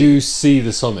 Could you see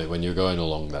the summit when you're going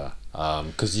along there?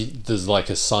 Because there's like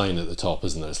a sign at the top,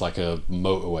 isn't there? It's like a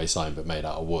motorway sign but made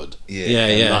out of wood.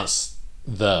 Yeah. That's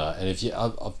there. And if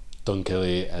I've done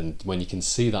Killy, and when you can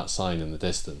see that sign in the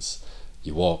distance,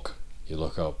 you walk, you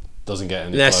look up. Doesn't get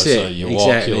any closer. You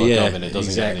walk, you look up, and it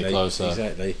doesn't get any closer.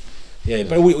 Exactly. Yeah,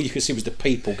 but all you can see was the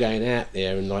people going out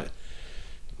there, and like.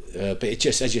 But it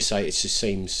just, as you say, it just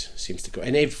seems to go.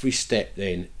 And every step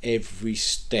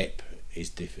is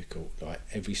difficult. Like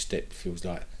every step feels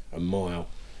like a mile.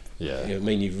 Yeah. You know what I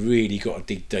mean? You've really got to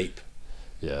dig deep.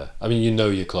 Yeah. I mean, you know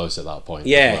you're close at that point.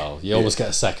 Yeah. As well. You almost get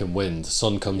a second wind. The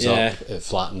sun comes up, it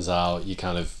flattens out. You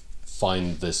kind of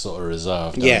find this sort of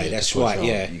reserve. Yeah, that's right. On.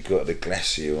 Yeah. You've got the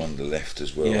glacier on the left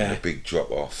as well, and a big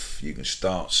drop off. You can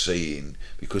start seeing,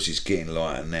 because it's getting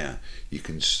lighter now, you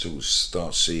can sort of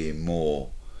start seeing more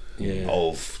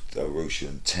of Arusha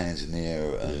and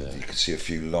Tanzania, and you can see a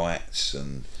few lights,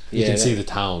 and you can see the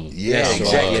town. Yeah,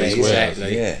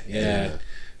 exactly. Yeah.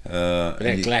 But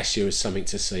that glacier is something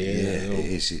to see.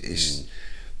 It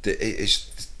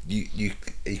is.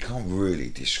 You can't really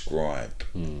describe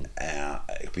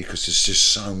because there's just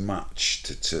so much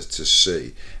to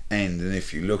see, and then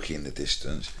if you look in the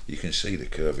distance, you can see the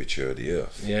curvature of the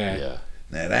earth. Yeah.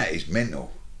 Now that is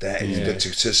mental. That is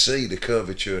to see the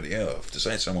curvature of the earth. To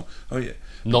say to someone,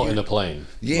 not in a plane.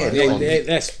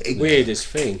 That's the weirdest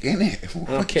thing, isn't it? And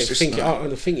I kept thinking, I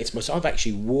think it's myself. I've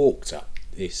actually walked up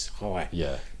this high.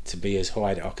 To be as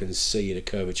high that I can see the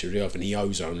curvature of the earth and the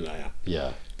ozone layer.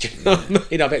 Yeah. Do you know what I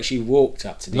mean? I've actually walked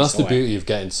up to this. And that's height. the beauty of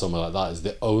getting somewhere like that, is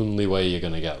the only way you're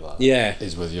going to get that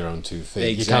is with your own 2 feet.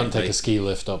 Exactly. You can't take a ski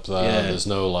lift up there. There's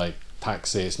no like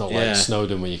taxi. It's not like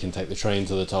Snowdon where you can take the train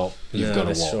to the top. You've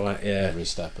got to walk every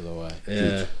step of the way.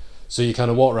 Yeah. So you kind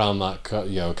of walk around that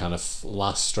kind of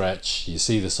last stretch. You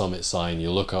see the summit sign. You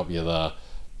look up. You're there.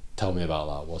 Tell me about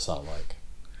that. What's that like?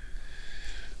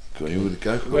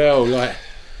 Well, like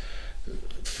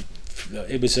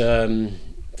it was.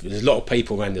 There's a lot of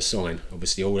people around the sign.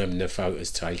 Obviously, all having their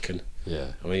photos taken.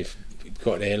 Yeah. I mean, we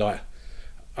got there like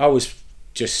I was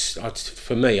just.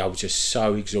 For me, I was just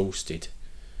so exhausted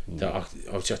that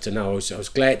I was just. I don't know. I was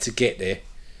glad to get there,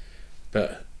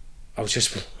 but I was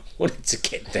just wanted to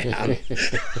get down.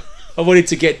 I wanted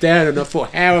to get down, and I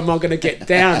thought, how am I going to get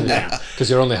down now? Because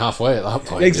you're only halfway at that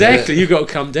point. Exactly, you've got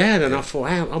to come down, and I thought,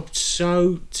 I'm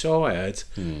so tired.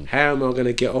 How am I going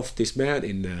to get off this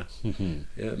mountain now? You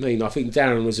know what I mean? I think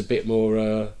Darren was a bit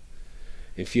more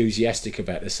enthusiastic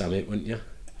about the summit, wasn't you?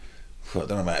 Well, I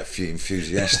don't know about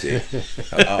enthusiastic.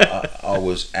 I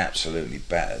was absolutely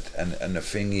battered, and the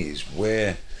thing is,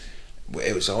 I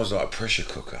was like a pressure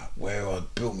cooker, where I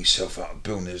built myself up,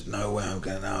 there's no way I'm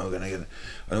going to get,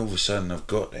 and all of a sudden I've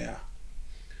got there.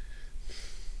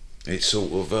 It's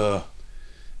sort of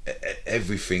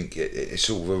everything. It's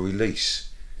sort of a release.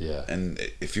 Yeah. And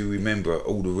if you remember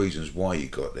all the reasons why you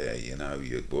got there, you know,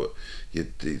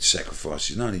 the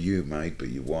sacrifices not only you made, but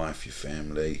your wife, your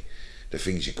family, the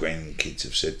things your grandkids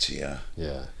have said to you.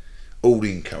 Yeah. All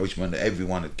the encouragement that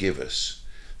everyone would give us.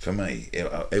 For me,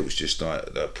 it was just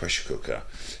like a pressure cooker,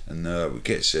 and we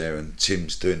get there, and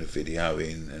Tim's doing the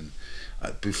videoing, and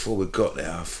before we got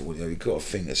there, I thought, you got to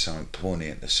think of something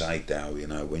poignant to say, Dale,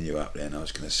 when you're up there. And I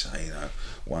was going to say,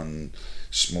 one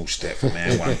small step for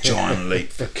man, one giant leap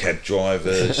for cab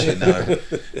drivers,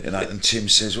 and Tim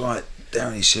says, right,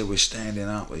 Darren, he said, we're standing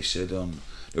up, he said, on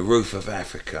the roof of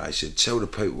Africa. He said, tell the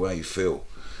people how you feel.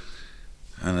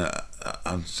 And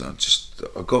I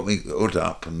got me hood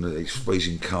up, and it's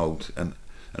freezing cold, and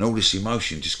all this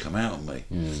emotion just come out of me,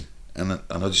 and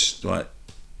I just I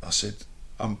said,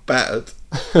 I'm battered.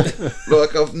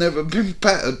 Like I've never been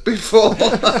battered before.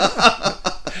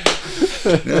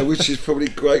 Yeah, which is probably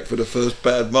great for the first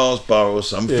bad Mars bar or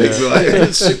something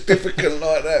like significant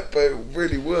like that, but it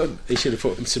really weren't. He should have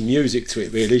put some music to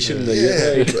it, really, shouldn't he?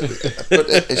 Yeah, but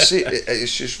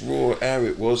it's just raw how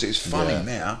it was. It's funny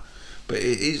now, but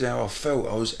it is how I felt.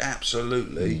 I was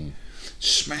absolutely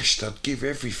smashed. I'd give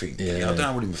everything. Yeah. I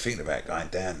don't even think about going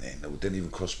down there. It didn't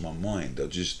even cross my mind. I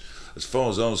just, as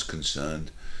far as I was concerned,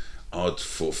 I'd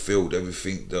fulfilled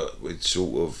everything that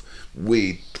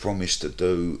we'd promised to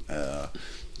do.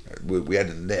 We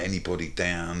hadn't let anybody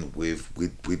down. We'd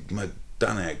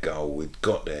done our goal. We'd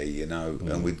got there,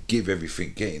 and we'd give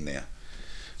everything getting there.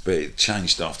 But it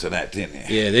changed after that, didn't it?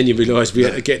 Yeah, then you realised we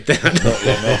had to get down. Not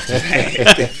long after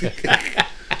that.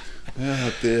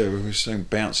 Oh dear, we were so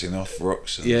bouncing off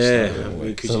rocks. And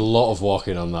stuff. There's a lot of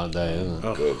walking on that day, isn't it?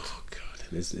 Oh God!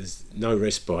 There's no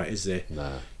respite, is there?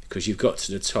 No. Because you've got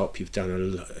to the top, you've done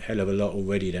a hell of a lot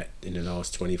already that in the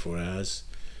last 24 hours,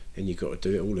 and you've got to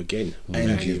do it all again.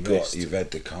 And you've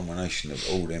had the culmination of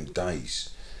all them days.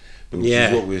 Which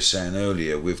is what we were saying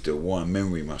earlier with the why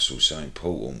memory muscle so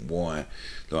important. Why,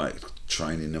 like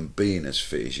training and being as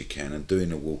fit as you can and doing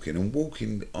the walking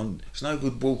on. It's no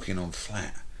good walking on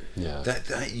flat. Yeah.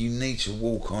 That you need to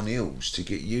walk on hills to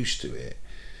get used to it.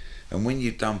 And when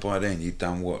you've done by then, you've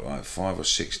done what, like 5 or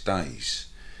 6 days.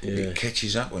 Yeah. It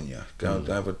catches up on you. Go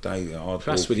have a day hard.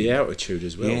 Plus with the altitude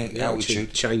as well. Yeah, the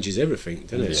altitude changes everything,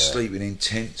 doesn't it? Sleeping in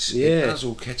tents. It does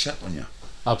all catch up on you.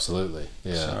 Absolutely.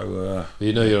 Yeah. So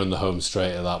you're on the home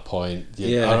straight at that point.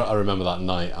 I remember that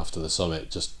night after the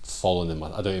summit, just falling in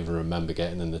I don't even remember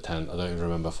getting in the tent. I don't even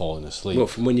remember falling asleep.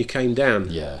 What, from when you came down?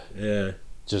 Yeah. Yeah.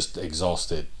 Just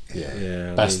exhausted.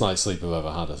 Yeah. Best night's sleep I've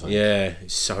ever had, I think. Yeah,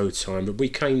 it's so tired. But we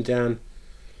came down.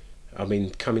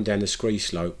 Coming down the scree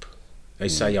slope. They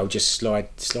say, "I'll just slide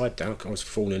down." I was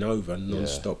falling over,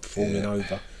 non-stop falling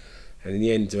over, and in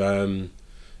the end,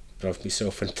 both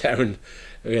myself and Darren,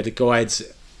 we had the guides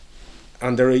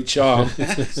under each arm,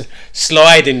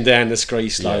 sliding down the scree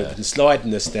slope and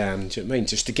sliding us down. Do you know what I mean?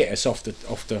 Just to get us off the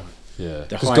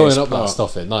because going up that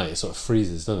stuff at night, it sort of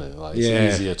freezes, doesn't it? Like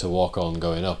it's easier to walk on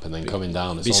going up, and then coming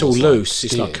down. It's all loose.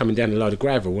 It's like coming down a load of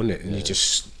gravel, isn't it? And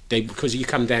because you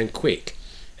come down quick,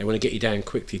 they want to get you down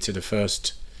quickly to the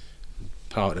first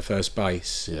part of the first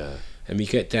base. Yeah. And we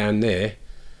get down there,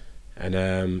 and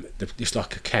it's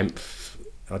like a camp.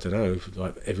 I don't know.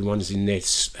 Like everyone's in there,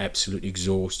 absolutely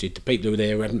exhausted. The people who are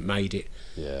there who haven't made it.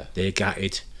 Yeah. They're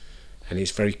gutted, and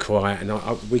it's very quiet. And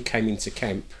we came into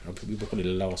camp. We were probably the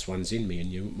last ones in, me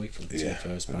and you, weren't we, from the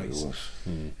first base.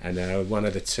 And one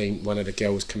of the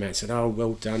girls came out and said, "Oh,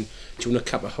 well done. Do you want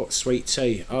a cup of hot sweet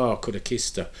tea?" Oh, I could have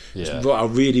kissed her. Yeah. What I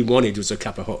really wanted was a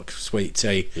cup of hot sweet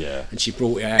tea. Yeah. And she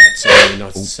brought it out to me, and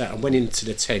I went into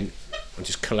the tent and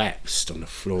just collapsed on the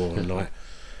floor. And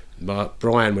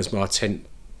Brian was my tent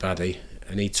buddy,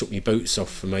 and he took my boots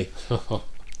off for me.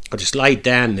 I just laid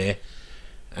down there,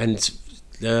 and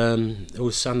all of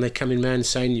a sudden they come in round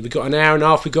saying, "We've got an hour and a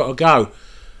half, we've got to go."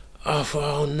 I thought,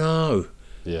 oh no,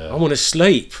 I want to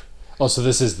sleep. Oh, so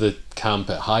this is the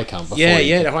camp at high camp before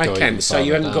the high camp, so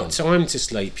you haven't down. got time to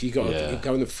sleep. You got to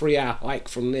go on a 3-hour hike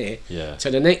from there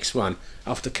to the next one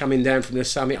after coming down from the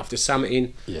summit, after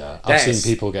summiting. I've seen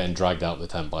people getting dragged out the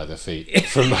tent by their feet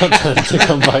from that tent to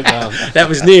come back down. That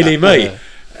was nearly me.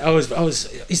 I was.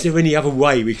 Is there any other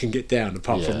way we can get down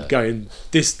apart from going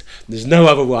this? There's no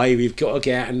other way. We've got to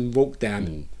get out and walk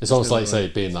down. It's almost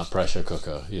like being that pressure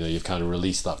cooker. You've kind of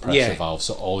released that pressure valve,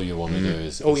 so all you want to do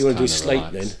is sleep.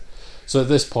 Then. So at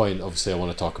this point, obviously, I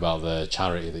want to talk about the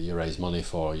charity that you raise money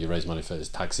for. You raise money for this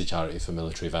taxi charity for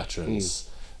military veterans.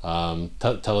 Tell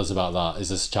us about that. Is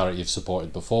this a charity you've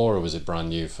supported before, or was it brand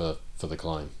new for the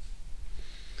climb?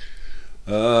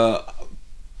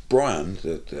 Brian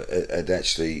had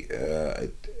actually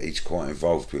he's quite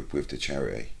involved with the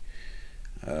charity,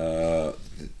 but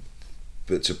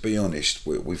to be honest,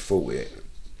 we thought it.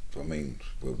 I mean,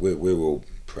 we're all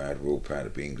proud. We're all proud to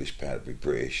be English, proud to be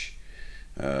British.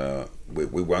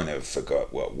 We won't ever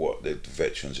forget what the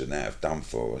veterans and that have done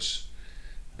for us,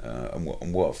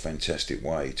 and what a fantastic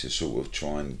way to sort of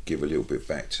try and give a little bit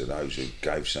back to those who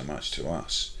gave so much to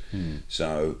us.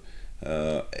 So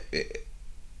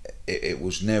it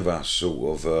was never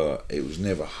it was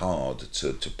never hard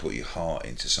to put your heart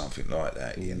into something like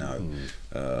that,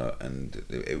 and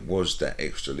it was that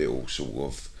extra little sort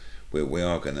of we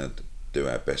are going to do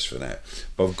our best for that.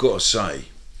 But I've got to say,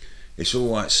 it's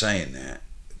all right saying that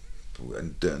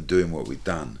and doing what we've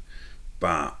done,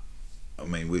 but I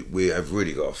mean we have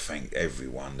really got to thank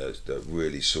everyone that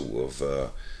really sort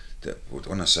of that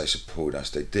when I say support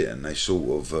us, they did, and they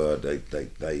sort of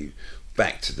they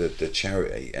back to the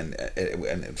charity, and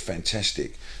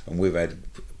fantastic. And we've had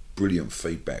brilliant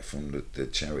feedback from the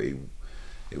charity.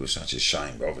 It was such a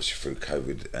shame, obviously through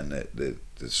COVID, and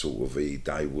the sort of the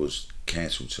day was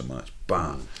cancelled so much.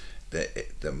 But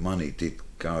the money did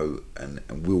go and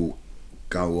will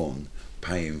go on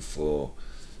paying for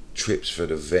trips for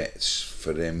the vets,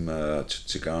 for them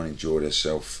to go and enjoy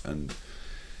themselves, and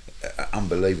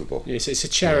unbelievable. Yes, it's a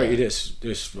charity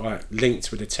that's like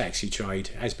linked with the taxi trade.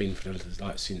 Has been for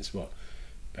like since what,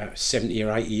 about 70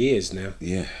 or 80 years now.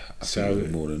 Yeah, I think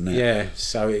even more than that. Yeah,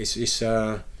 so it's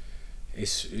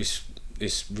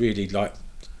really like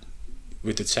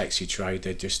with the taxi trade.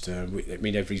 They're just I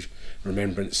mean, every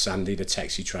Remembrance Sunday the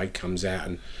taxi trade comes out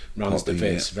and runs the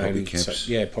vets van.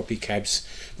 Poppy cabs.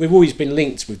 We've always been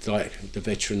linked with like the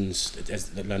veterans, as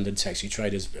the London taxi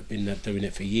trade has been doing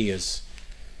it for years.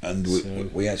 And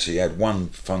we actually had one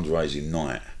fundraising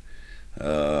night,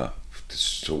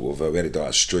 sort of we had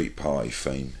a street party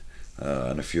theme,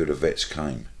 and a few of the vets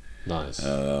came. Nice.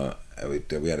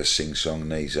 We had a sing-song,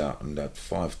 knees up, and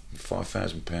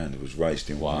 £5,000 was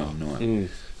raised in one night.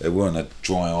 There weren't a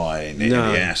dry eye in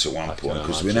the house at one point,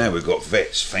 because we've got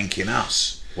vets thanking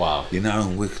us. Wow. You know,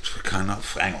 and we're kind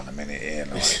of, hang on a minute here.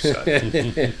 Like, so.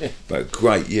 But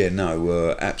great,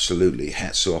 absolutely.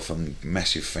 Hats off, and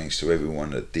massive thanks to everyone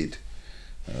that did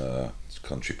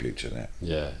contribute to that.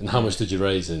 Yeah. And how much did you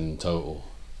raise in total?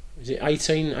 Is it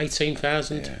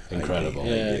 18,000? Yeah, incredible.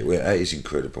 That is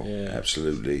incredible. Yeah.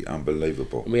 Absolutely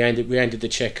unbelievable. And we handed the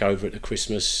cheque over at the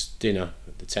Christmas dinner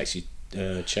at the taxi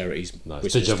charities.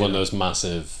 Nice. Did you have one of those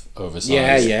massive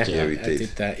oversized? Yeah, we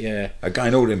did that. Yeah.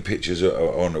 Again, all them pictures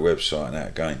are on the website and that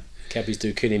again.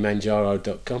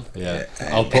 cabbiesdokilimanjaro.com. Yeah,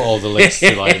 I'll put all the links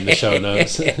to like in the show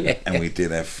notes. And we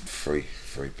did have free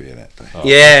beer that day. Oh,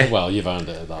 yeah. Well, you've earned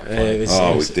it at that point.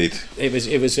 We did. It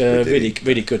was a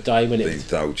really good day, wasn't it?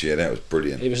 That was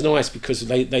brilliant. It was nice because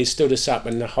they stood us up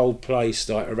and the whole place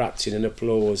like erupted in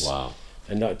applause. Wow.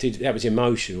 And that was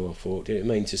emotional, I thought. Do you know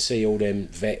what I mean? To see all them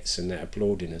vets and that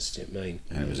applauding us, do you know what I mean?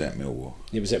 And it was at Millwall.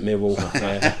 It was at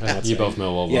Millwall. You both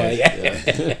Millwall boys.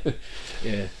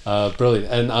 Yeah. Brilliant.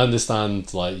 And I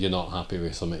understand like you're not happy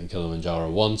with Summit Kilimanjaro.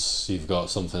 Once you've got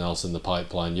something else in the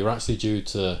pipeline, you're actually due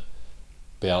to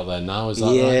be out there now, is that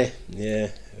right? Yeah.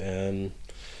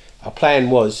 Our plan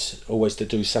was always to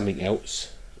do something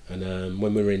else. And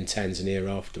when we were in Tanzania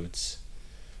afterwards,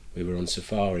 we were on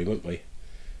safari, weren't we?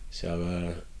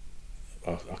 So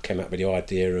I came up with the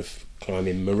idea of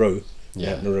climbing Meru,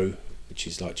 Mount Meru, which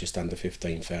is like just under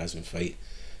 15,000 feet,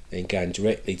 then going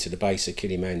directly to the base of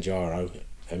Kilimanjaro,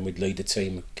 and we'd lead a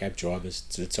team of cab drivers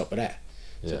to the top of that.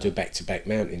 So do back-to-back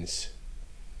mountains.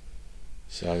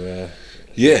 So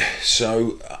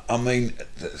so I mean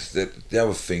the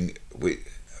other thing, we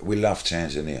love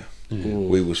Tanzania.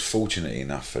 We was fortunate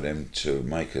enough for them to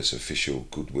make us official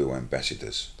Goodwill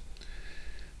ambassadors,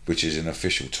 which is an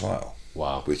official title.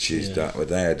 Wow. Which is that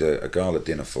they had a gala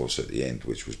dinner for us at the end,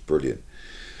 which was brilliant.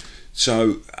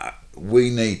 So we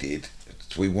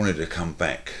wanted to come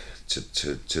back to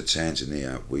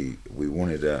Tanzania. We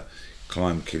wanted to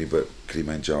climb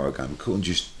Kilimanjaro again. We couldn't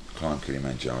just climb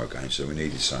Kilimanjaro again, so we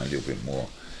needed something a little bit more.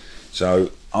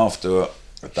 So after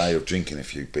a day of drinking a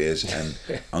few beers and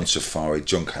on safari,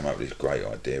 John came up with this great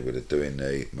idea with doing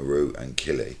the Meru and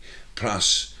Kili.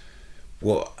 Plus,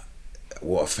 what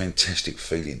a fantastic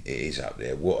feeling it is up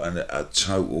there. What a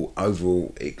total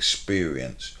overall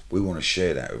experience. We want to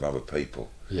share that with other people.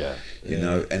 Yeah. You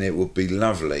know, and it would be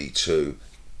lovely to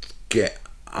get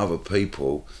other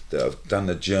people that have done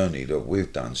the journey that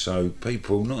we've done. So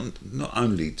people, not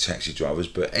only taxi drivers,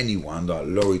 but anyone like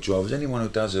lorry drivers, anyone who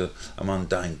does a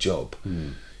mundane job.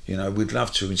 You know, we'd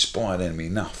love to inspire them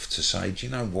enough to say, do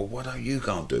you know what, why don't you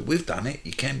go and do it? We've done it,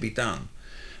 it can be done.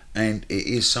 And it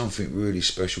is something really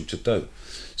special to do.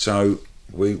 So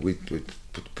we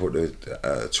put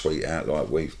a tweet out like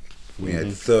we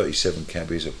had 37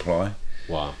 cabbies apply.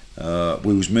 Wow.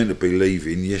 We was meant to be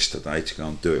leaving yesterday to go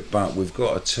and do it, but we've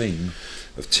got a team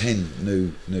of 10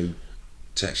 new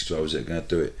taxi drivers that are going to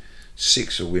do it.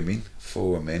 6 are women,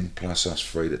 4 are men, plus us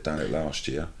 3 that done it last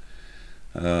year.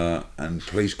 And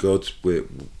please God,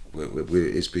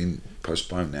 it's been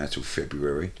postponed now till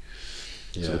February.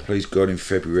 So please God, in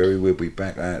February we'll be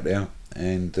back out there,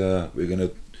 and we're going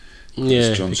to.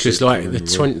 Yeah, because like the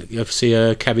 20,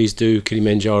 obviously cabbies do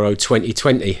Kilimanjaro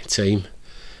 2020 team.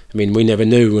 I mean, we never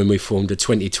knew when we formed a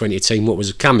 2020 team what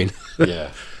was coming.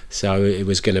 Yeah. So it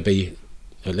was going to be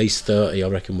at least 30, I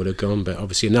reckon, would have gone, but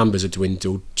obviously numbers have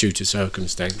dwindled due to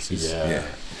circumstances. Yeah.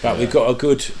 But we've got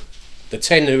the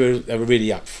 10 who are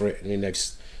really up for it. I mean, they've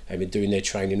been doing their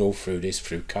training all through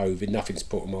COVID. Nothing's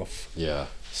put them off. Yeah.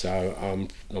 So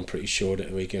I'm pretty sure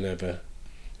that we're gonna have a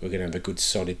good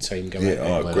solid team going. Yeah,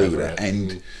 I agree with that.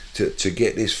 And to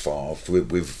get this far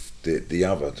with the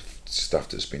other stuff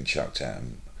that's been chucked at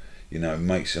them, you know,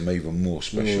 makes them even more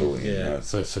special. You know?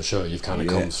 For sure, you've kind of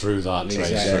come through that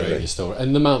trace. Exactly. You're still,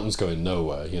 and the mountain's going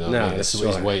nowhere. You know, No, it's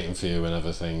that's right. waiting for you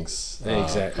whenever things.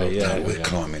 Exactly. Yeah. We're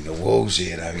climbing the walls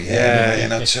here, though. Yeah.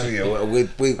 And I tell you, all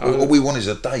we want is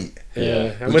a date.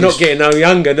 Yeah, and we're not getting no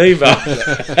younger neither.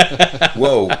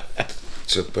 Well,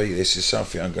 this is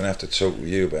something I'm going to have to talk with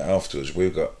you about afterwards.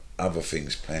 We've got other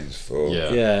things planned for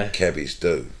Cabbies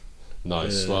Do.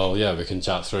 Nice. Well, we can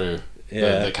chat through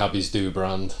the Cabbies Do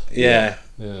brand. Yeah.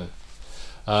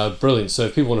 Brilliant. So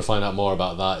if people want to find out more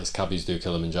about that, it's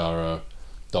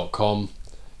cabbiesdokilimanjaro.com.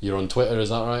 You're on Twitter, is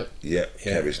that right? Yeah.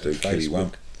 Cabbies Do Killy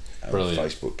one. Brilliant.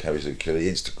 Facebook, Cabbies Do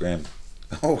Killy. Instagram.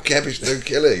 Oh, Cabbies Do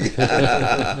Killy.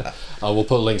 We'll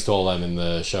put links to all them in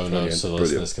the show notes so the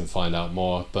listeners can find out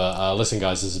more. But listen,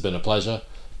 guys, this has been a pleasure.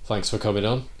 Thanks for coming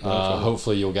on.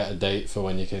 Hopefully you'll get a date for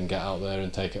when you can get out there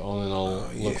and take it on, and I'll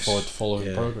look forward to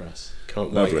following progress.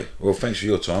 Can't Lovely. wait. Well, thanks for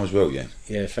your time as well, Jan.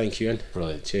 Yeah, thank you, Ian.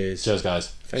 Brilliant. Cheers. Cheers,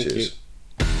 guys. Thank you.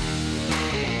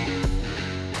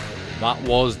 That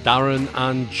was Darren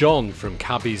and John from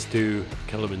Cabbies Do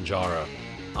Kilimanjaro.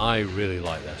 I really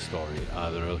like their story.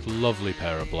 They're a lovely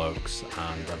pair of blokes,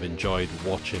 and I've enjoyed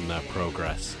watching their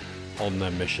progress on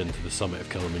their mission to the summit of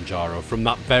Kilimanjaro from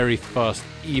that very first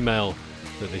email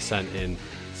that they sent in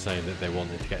saying that they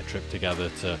wanted to get a trip together,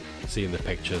 to seeing the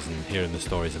pictures and hearing the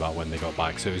stories about when they got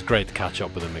back. So it was great to catch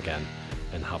up with them again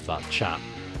and have that chat.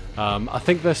 I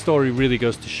think their story really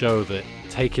goes to show that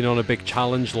taking on a big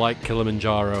challenge like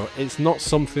Kilimanjaro, it's not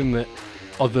something that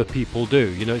other people do.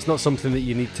 You know, it's not something that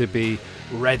you need to be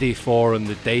ready for on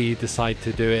the day you decide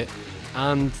to do it.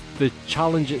 And the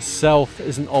challenge itself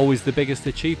isn't always the biggest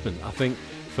achievement. I think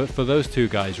for those two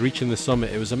guys, reaching the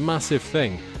summit, it was a massive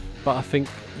thing. But I think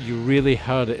you really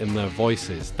heard it in their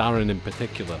voices, Darren in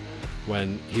particular,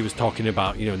 when he was talking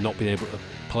about, you know, not being able to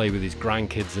play with his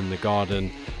grandkids in the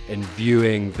garden and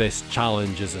viewing this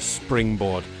challenge as a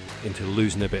springboard into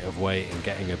losing a bit of weight and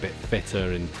getting a bit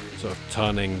fitter and sort of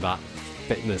turning that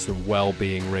fitness and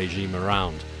well-being regime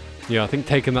around. You know, I think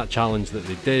taking that challenge that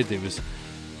they did, it was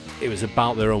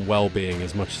about their own well-being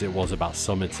as much as it was about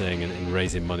summiting and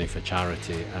raising money for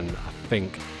charity. And I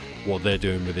think what they're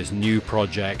doing with this new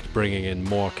project, bringing in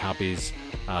more cabbies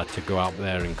to go out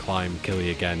there and climb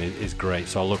Killy again, is great.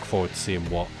 So I look forward to seeing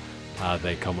what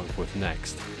they come up with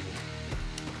next.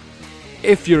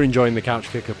 If you're enjoying the Couch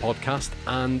Kicker podcast,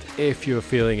 and if you're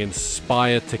feeling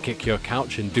inspired to kick your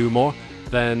couch and do more,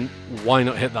 then why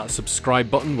not hit that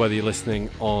subscribe button, whether you're listening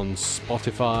on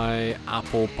Spotify,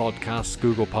 Apple Podcasts,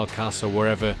 Google Podcasts, or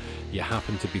wherever you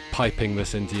happen to be piping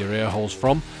this into your ear holes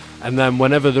from. And then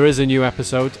whenever there is a new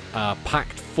episode,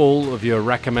 packed full of your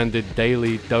recommended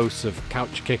daily dose of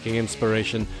couch kicking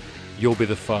inspiration, you'll be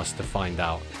the first to find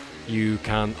out. You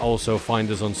can also find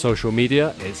us on social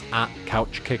media. It's at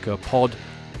CouchKickerPod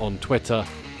on Twitter,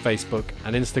 Facebook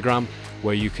and Instagram,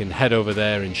 where you can head over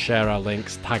there and share our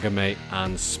links, tag a mate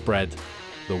and spread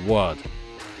the word.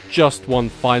 Just one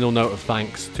final note of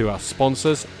thanks to our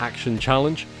sponsors, Action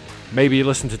Challenge. Maybe you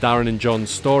listen to Darren and John's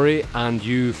story and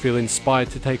you feel inspired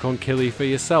to take on Killy for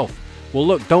yourself. Well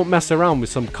look, don't mess around with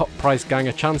some cut price gang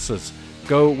of chances.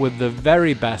 Go with the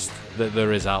very best that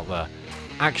there is out there.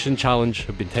 Action Challenge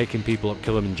have been taking people up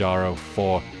Kilimanjaro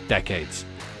for decades.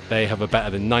 They have a better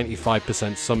than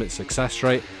 95% summit success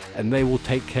rate, and they will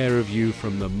take care of you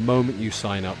from the moment you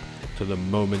sign up to the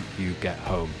moment you get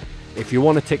home. If you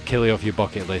want to tick Killy off your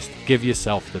bucket list, give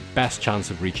yourself the best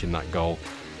chance of reaching that goal.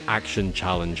 Action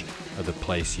Challenge are the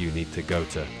place you need to go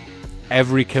to.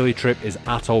 Every Killy trip is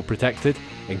atoll protected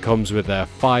and comes with their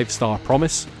 5-star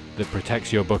promise that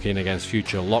protects your booking against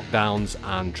future lockdowns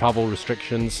and travel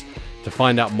restrictions. To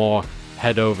find out more,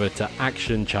 head over to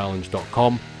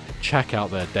actionchallenge.com, check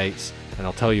out their dates, and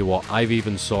I'll tell you what, I've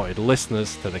even sorted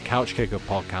listeners to the Couch Kicker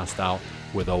podcast out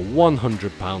with a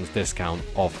 £100 discount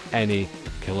off any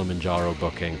Kilimanjaro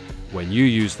booking when you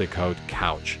use the code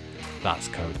COUCH. That's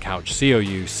code COUCH,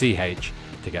 C-O-U-C-H,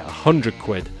 to get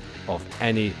 £100 off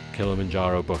any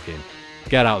Kilimanjaro booking.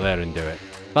 Get out there and do it.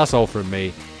 That's all from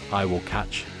me. I will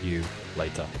catch you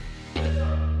later.